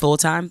there like full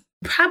time?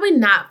 Probably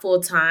not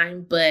full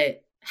time,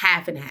 but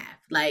half and half.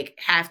 Like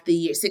half the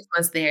year, 6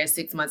 months there,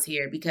 6 months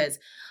here, because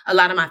a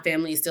lot of my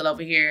family is still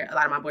over here. A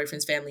lot of my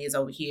boyfriend's family is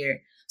over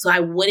here. So I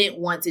wouldn't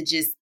want to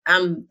just,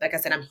 like I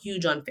said, I'm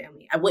huge on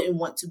family. I wouldn't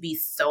want to be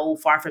so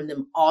far from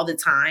them all the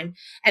time.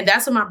 And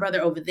that's what my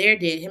brother over there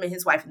did. Him and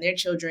his wife and their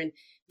children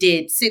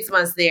did 6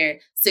 months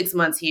there, 6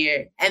 months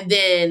here. And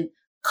then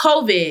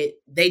COVID,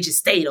 they just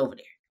stayed over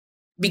there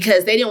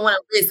because they didn't want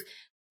to risk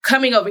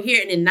coming over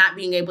here and then not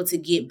being able to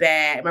get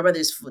back. My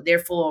brother's, they're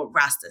full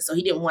Rasta. So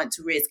he didn't want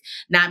to risk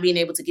not being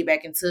able to get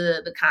back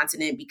into the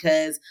continent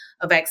because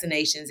of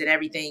vaccinations and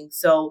everything.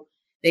 So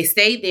they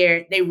stayed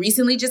there. They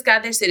recently just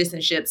got their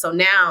citizenship. So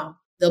now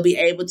they'll be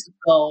able to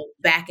go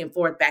back and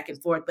forth,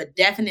 but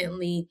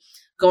definitely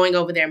going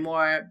over there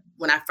more.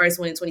 When I first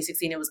went in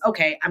 2016, it was,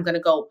 okay, I'm going to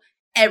go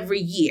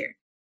every year.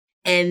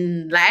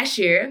 And last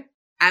year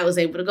I was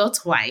able to go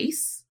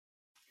twice.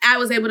 I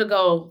was able to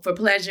go for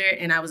pleasure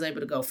and I was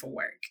able to go for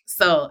work.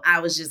 So I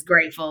was just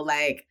grateful,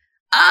 like,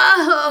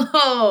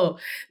 oh,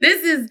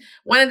 this is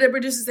one of the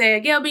producers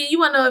saying, Gail B, you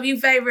want to know if you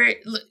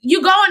favorite,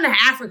 you going to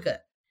Africa.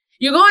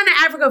 You're going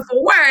to Africa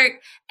for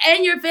work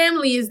and your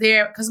family is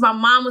there because my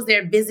mom was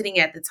there visiting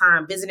at the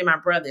time, visiting my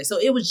brother. So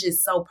it was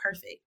just so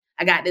perfect.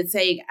 I got to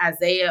take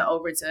Isaiah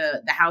over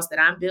to the house that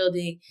I'm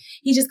building.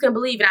 He just couldn't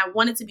believe it. I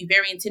wanted to be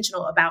very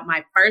intentional about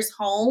my first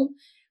home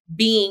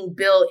being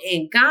built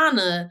in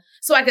Ghana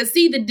so I could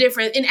see the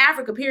difference in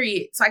Africa,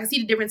 period. So I could see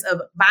the difference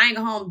of buying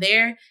a home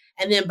there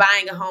and then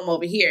buying a home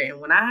over here. And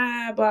when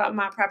I bought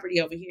my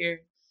property over here,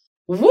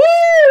 woo!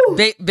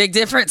 Big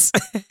difference.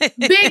 Big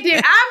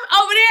difference.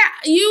 I'm over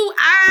there.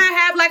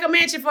 I have like a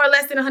mansion for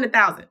less than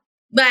 100,000.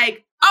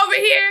 Like over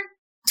here.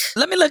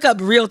 Let me look up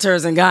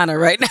realtors in Ghana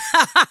right now.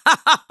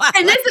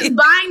 And this is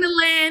buying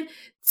the land,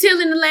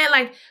 tilling the land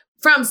like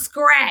from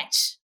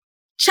scratch.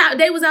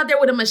 They was out there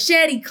with a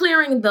machete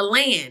clearing the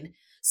land.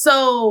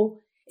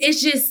 So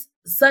it's just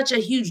such a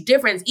huge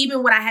difference.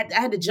 Even when I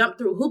had to jump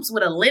through hoops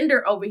with a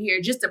lender over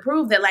here just to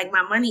prove that like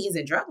my money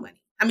isn't drug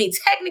money. I mean,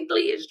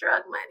 technically it's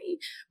drug money,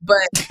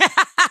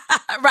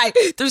 but right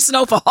through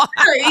snowfall.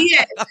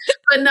 Yes,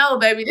 but no,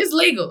 baby, it's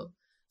legal.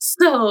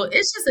 So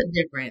it's just a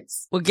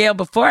difference. Well, Gail,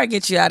 before I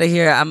get you out of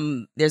here,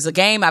 there's a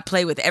game I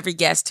play with every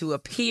guest who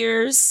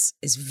appears.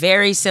 It's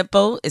very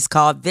simple. It's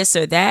called This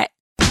or That.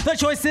 The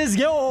choice is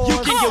yours.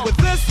 You can get with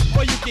this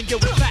or you can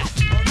get with that.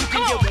 You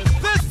can get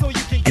with this or you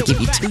can get with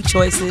that. I give you 2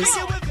 choices.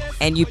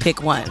 and you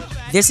pick one.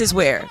 This is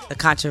where the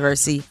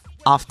controversy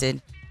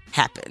often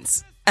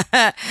happens.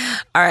 All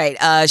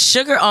right.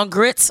 Sugar on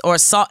grits or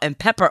salt and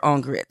pepper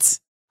on grits?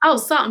 Oh,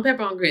 salt and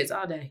pepper on grits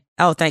all day.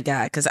 Oh, thank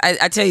God. Because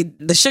I tell you,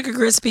 the sugar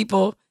grits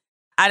people,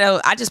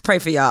 I just pray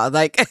for y'all.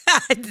 Like,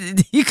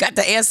 you got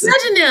the answer.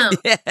 Imagine them.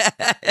 Yeah.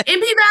 In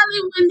P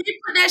Valley, when they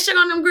put that shit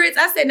on them grits,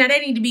 I said, now they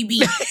need to be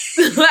beat.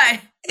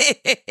 Like,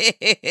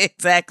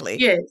 exactly.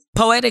 yes.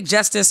 Poetic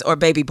Justice or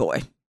Baby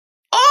Boy?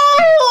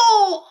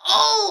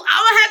 Oh,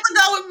 I'm gonna have to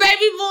go with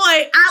Baby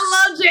Boy.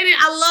 I love Jaden.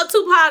 I love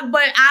Tupac,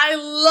 but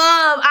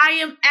I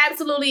am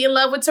absolutely in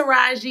love with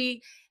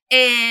Taraji,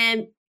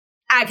 and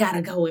I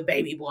gotta go with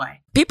Baby Boy.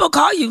 People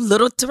call you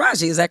Little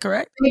Taraji, is that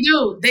correct?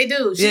 They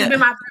do. She's been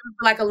my friend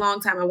for like a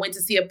long time. I went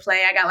to see a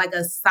play. I got like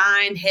a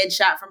signed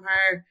headshot from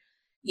her.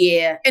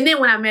 Yeah. And then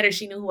when I met her,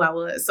 she knew who I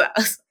was. So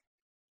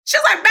she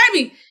was like,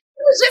 baby,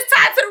 you was just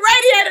tied to the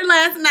radiator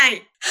last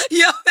night.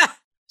 Yeah.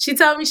 She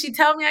told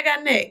me I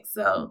got next.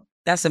 So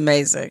that's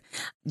amazing.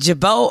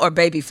 Jabot or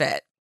Baby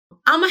Fat?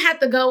 I'm gonna have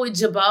to go with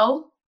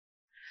Jabot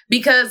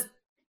because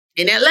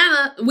in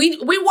Atlanta, we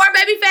wore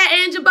Baby Fat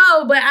and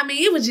Jabot, but I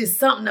mean, it was just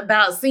something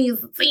about seeing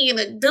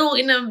a dude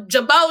in them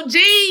Jabot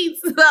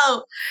jeans.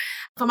 So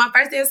for my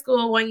first day of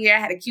school one year, I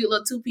had a cute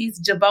little 2-piece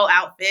Jabot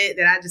outfit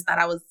that I just thought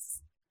I was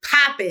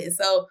popping.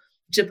 So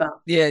Jabot.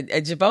 Yeah,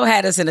 Jabot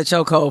had us in a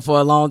chokehold for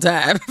a long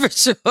time, for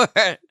sure.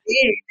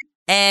 Yeah.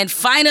 And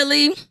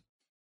finally,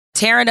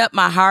 Tearing Up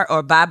My Heart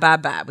or Bye Bye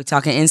Bye. We're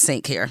talking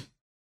NSYNC here.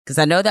 Because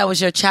I know that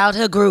was your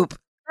childhood group.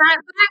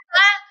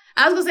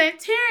 I was going to say,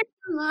 Tearing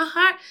Up My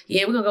Heart.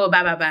 Yeah, we're going to go with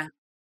Bye Bye Bye.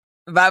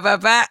 Bye Bye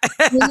Bye.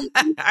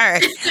 All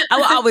right. I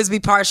will always be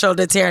partial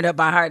to Tearing Up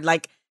My Heart.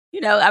 Like, you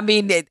know, I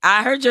mean,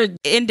 I heard your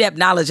in-depth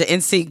knowledge of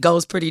NSYNC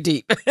goes pretty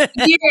deep.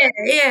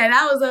 yeah,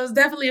 I was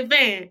definitely a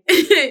fan.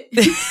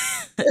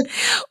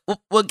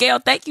 Well, Gail,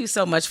 thank you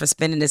so much for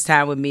spending this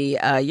time with me.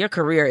 Your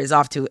career is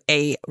off to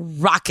a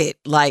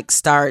rocket-like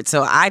start.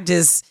 So I'm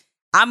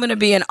going to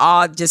be in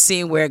awe just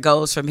seeing where it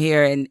goes from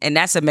here. And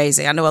that's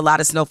amazing. I know a lot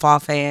of Snowfall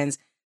fans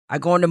are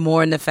going to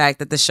mourn the fact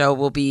that the show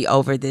will be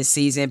over this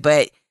season,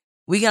 but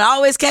we can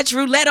always catch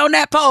roulette on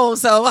that pole.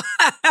 So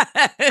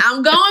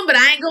I'm going, but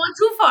I ain't going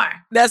too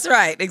far. That's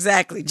right.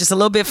 Exactly. Just a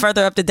little bit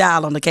further up the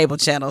dial on the cable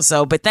channel.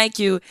 So, but thank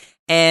you.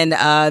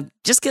 And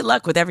just good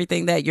luck with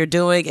everything that you're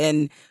doing.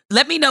 And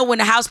let me know when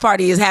the house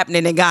party is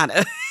happening in Ghana.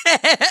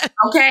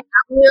 Okay, I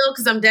will,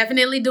 because I'm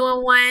definitely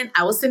doing one.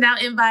 I will send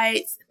out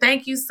invites.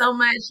 Thank you so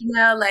much.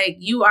 Like,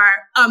 you are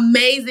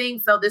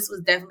amazing. So this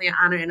was definitely an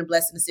honor and a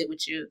blessing to sit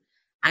with you.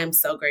 I am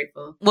so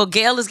grateful. Well,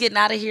 Gail is getting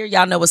out of here.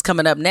 Y'all know what's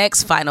coming up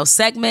next. Final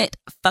segment.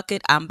 Fuck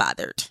it, I'm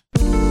bothered.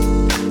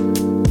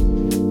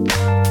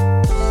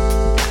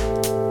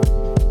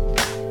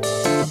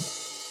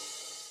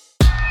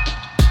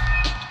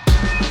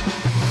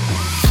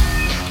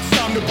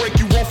 Time to break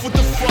you off with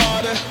the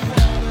Friday.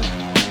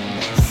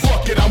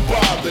 Fuck it, I'm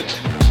bothered.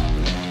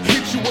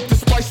 Hit you with the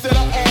spice that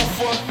I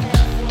offer.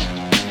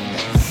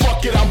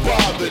 Fuck it, I'm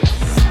bothered.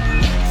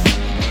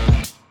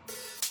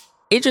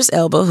 Idris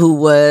Elba, who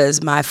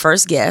was my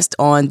first guest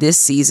on this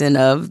season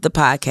of the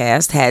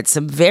podcast, had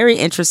some very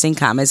interesting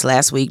comments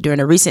last week during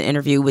a recent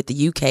interview with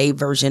the UK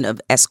version of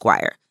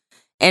Esquire.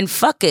 And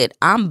fuck it,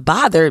 I'm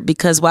bothered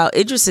because while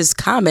Idris's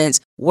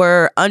comments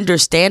were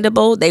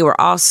understandable, they were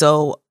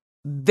also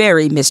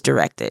very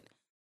misdirected.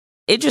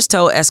 Idris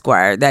told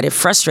Esquire that it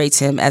frustrates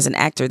him as an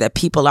actor that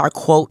people are,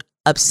 quote,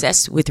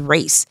 obsessed with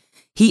race.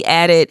 He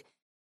added,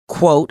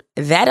 quote,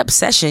 that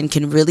obsession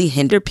can really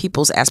hinder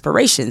people's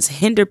aspirations,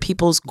 hinder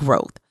people's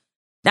growth.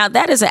 Now,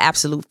 that is an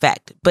absolute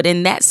fact. But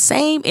in that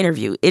same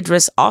interview,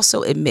 Idris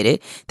also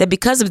admitted that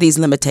because of these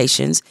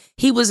limitations,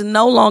 he was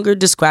no longer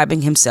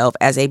describing himself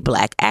as a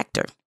black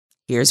actor.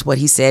 Here's what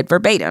he said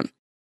verbatim.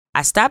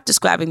 I stopped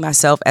describing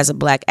myself as a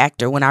black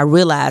actor when I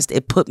realized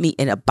it put me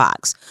in a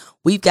box.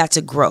 We've got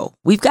to grow.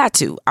 We've got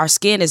to. Our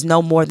skin is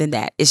no more than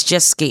that. It's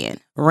just skin.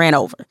 Ran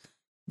over.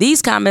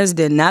 These comments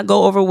did not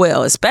go over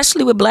well,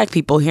 especially with black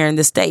people here in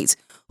the States,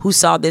 who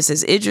saw this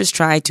as Idris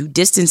trying to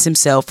distance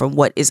himself from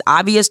what is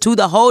obvious to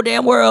the whole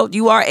damn world.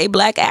 You are a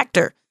black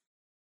actor.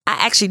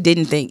 I actually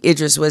didn't think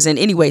Idris was in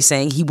any way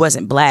saying he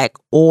wasn't black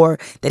or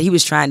that he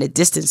was trying to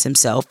distance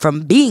himself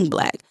from being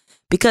black,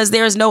 because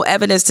there is no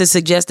evidence to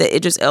suggest that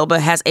Idris Elba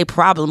has a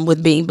problem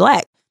with being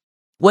black.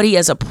 What he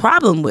has a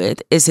problem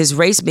with is his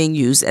race being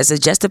used as a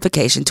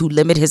justification to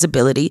limit his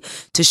ability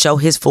to show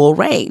his full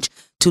range,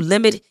 to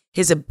limit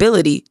his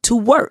ability to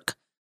work.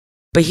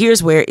 But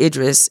here's where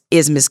Idris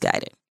is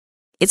misguided.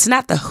 It's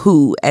not the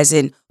who, as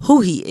in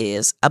who he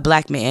is, a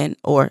black man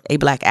or a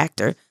black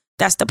actor.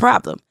 That's the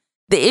problem.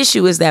 The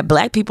issue is that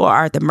black people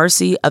are at the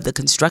mercy of the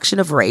construction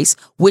of race,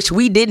 which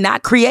we did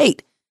not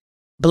create.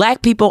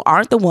 Black people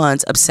aren't the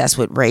ones obsessed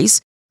with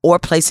race or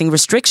placing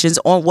restrictions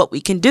on what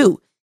we can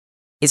do.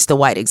 It's the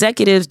white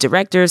executives,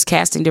 directors,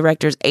 casting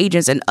directors,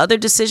 agents, and other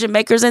decision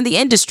makers in the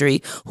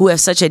industry who have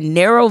such a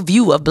narrow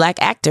view of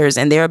black actors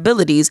and their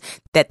abilities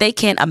that they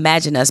can't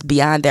imagine us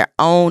beyond their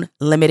own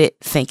limited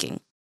thinking.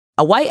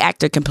 A white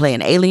actor can play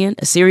an alien,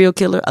 a serial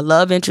killer, a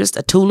love interest,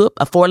 a tulip,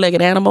 a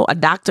four-legged animal, a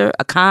doctor,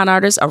 a con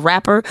artist, a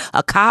rapper,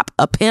 a cop,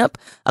 a pimp,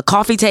 a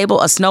coffee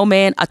table, a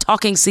snowman, a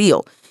talking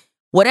seal.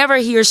 Whatever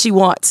he or she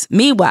wants.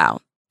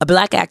 Meanwhile, a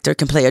black actor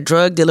can play a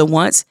drug dealer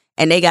once,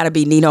 and they gotta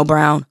be Nino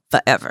Brown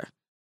forever.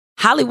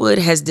 Hollywood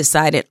has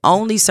decided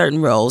only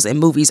certain roles in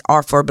movies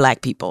are for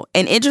black people,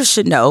 and Idris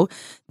should know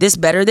this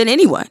better than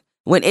anyone.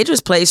 When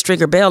Idris played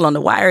Stringer Bell on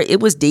The Wire, it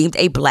was deemed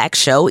a black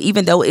show,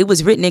 even though it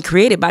was written and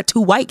created by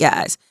two white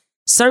guys.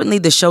 Certainly,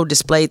 the show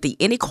displayed the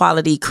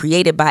inequality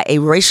created by a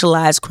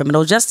racialized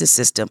criminal justice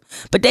system,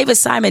 but David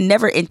Simon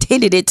never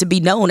intended it to be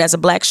known as a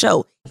black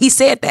show. He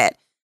said that.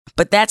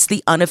 But that's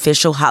the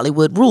unofficial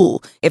Hollywood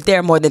rule. If there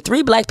are more than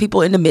 3 black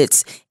people in the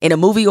midst in a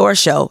movie or a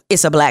show,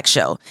 it's a black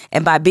show.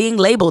 And by being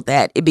labeled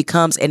that, it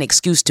becomes an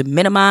excuse to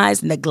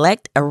minimize,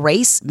 neglect,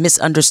 erase,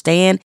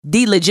 misunderstand,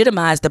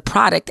 delegitimize the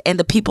product and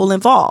the people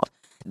involved.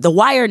 The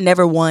Wire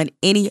never won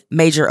any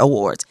major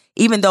awards,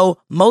 even though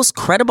most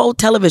credible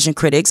television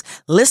critics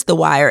list The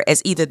Wire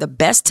as either the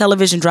best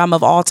television drama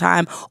of all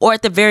time or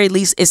at the very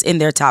least it's in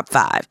their top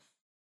 5.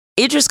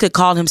 Idris could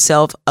call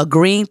himself a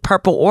green,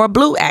 purple, or a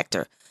blue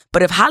actor.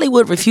 But if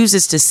Hollywood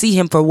refuses to see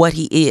him for what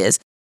he is,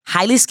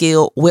 highly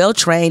skilled,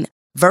 well-trained,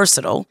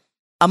 versatile,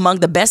 among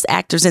the best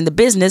actors in the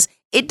business,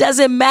 it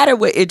doesn't matter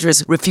what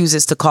Idris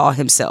refuses to call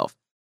himself.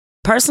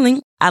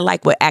 Personally, I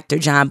like what actor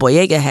John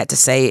Boyega had to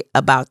say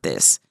about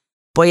this.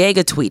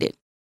 Boyega tweeted,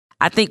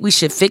 "I think we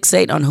should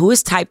fixate on who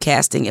is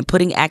typecasting and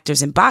putting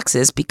actors in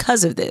boxes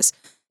because of this,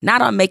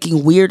 not on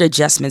making weird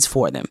adjustments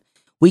for them.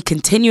 We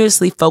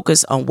continuously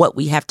focus on what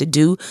we have to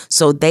do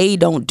so they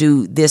don't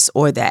do this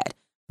or that.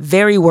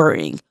 Very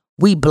worrying.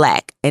 We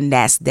black, and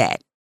that's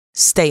that.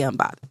 Stay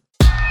unbothered."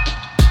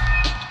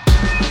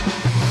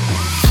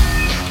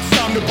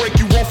 Time to break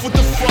you off with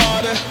the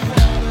Friday.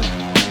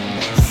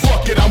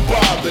 Fuck it, I'm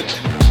bothered.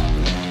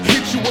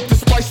 Hit you with the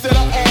spice that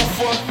I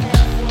offer.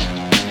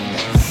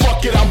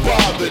 Fuck it, I'm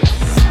bothered.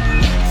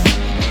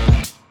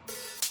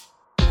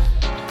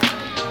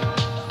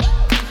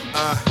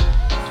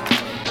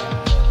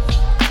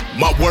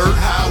 My word,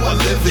 how I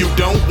live it. You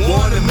don't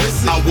wanna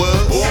miss it. I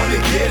was born to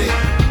get it.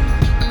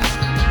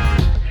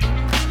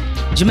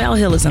 Jemele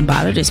Hill is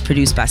Unbothered is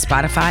produced by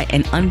Spotify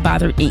and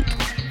Unbothered Inc.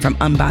 From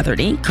Unbothered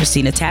Inc.,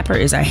 Christina Tapper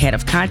is our head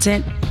of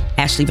content.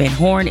 Ashley Van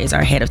Horn is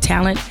our head of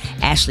talent.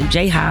 Ashley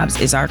J. Hobbs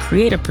is our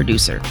creative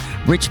producer.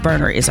 Rich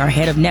Berner is our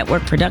head of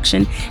network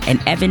production. And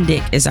Evan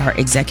Dick is our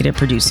executive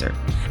producer.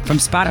 From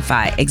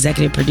Spotify,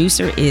 executive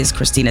producer is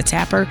Christina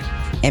Tapper.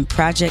 And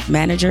project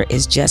manager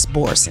is Jess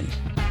Borson.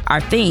 Our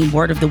theme,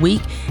 Word of the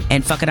Week,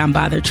 and Fuck It, I'm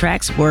Bothered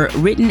tracks were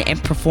written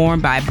and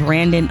performed by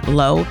Brandon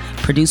Lowe,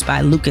 produced by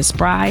Lucas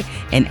Spry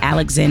and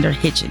Alexander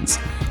Hitchens.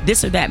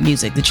 This or That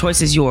Music, the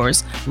choice is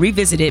yours,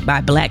 revisited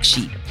by Black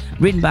Sheep,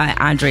 written by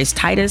Andres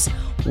Titus,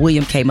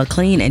 William K.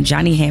 McLean, and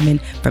Johnny Hammond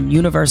from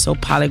Universal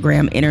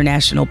Polygram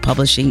International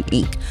Publishing,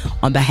 Inc.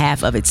 on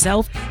behalf of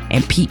itself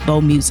and Pete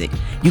Bow Music.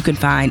 You can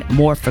find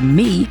more from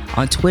me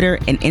on Twitter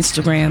and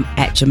Instagram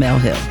at Jemele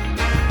Hill.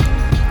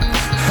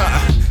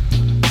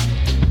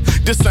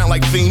 This sound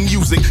like theme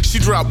music. She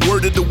dropped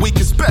Word of the Week,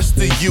 it's best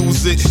to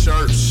use it.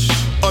 Church.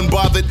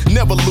 Unbothered,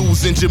 never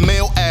losing.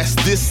 Jamel asked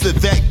this or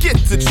that, get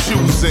to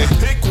choosing.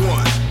 Pick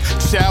one.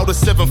 Child of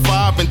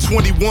 7'5" and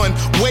 21.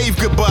 Wave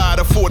goodbye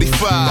to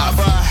 45.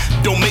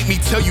 Bye-bye. Don't make me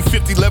tell you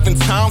 50-11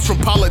 times from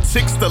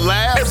politics to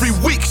laughs. Every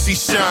week she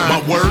shine. My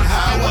word,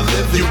 how I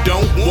live it. You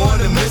don't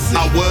wanna miss it.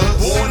 I was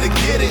born to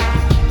get it.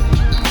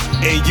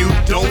 And you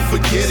don't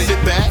forget it.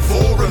 Sit back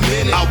for a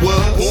minute. I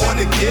was born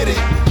to get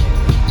it.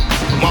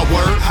 My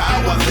word,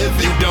 how I live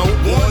it. You don't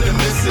wanna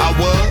miss it. I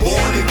was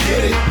born to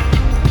get it.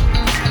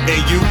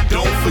 And you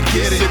don't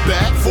forget it. Sit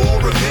back for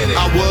a minute.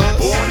 I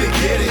was born to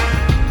get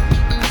it.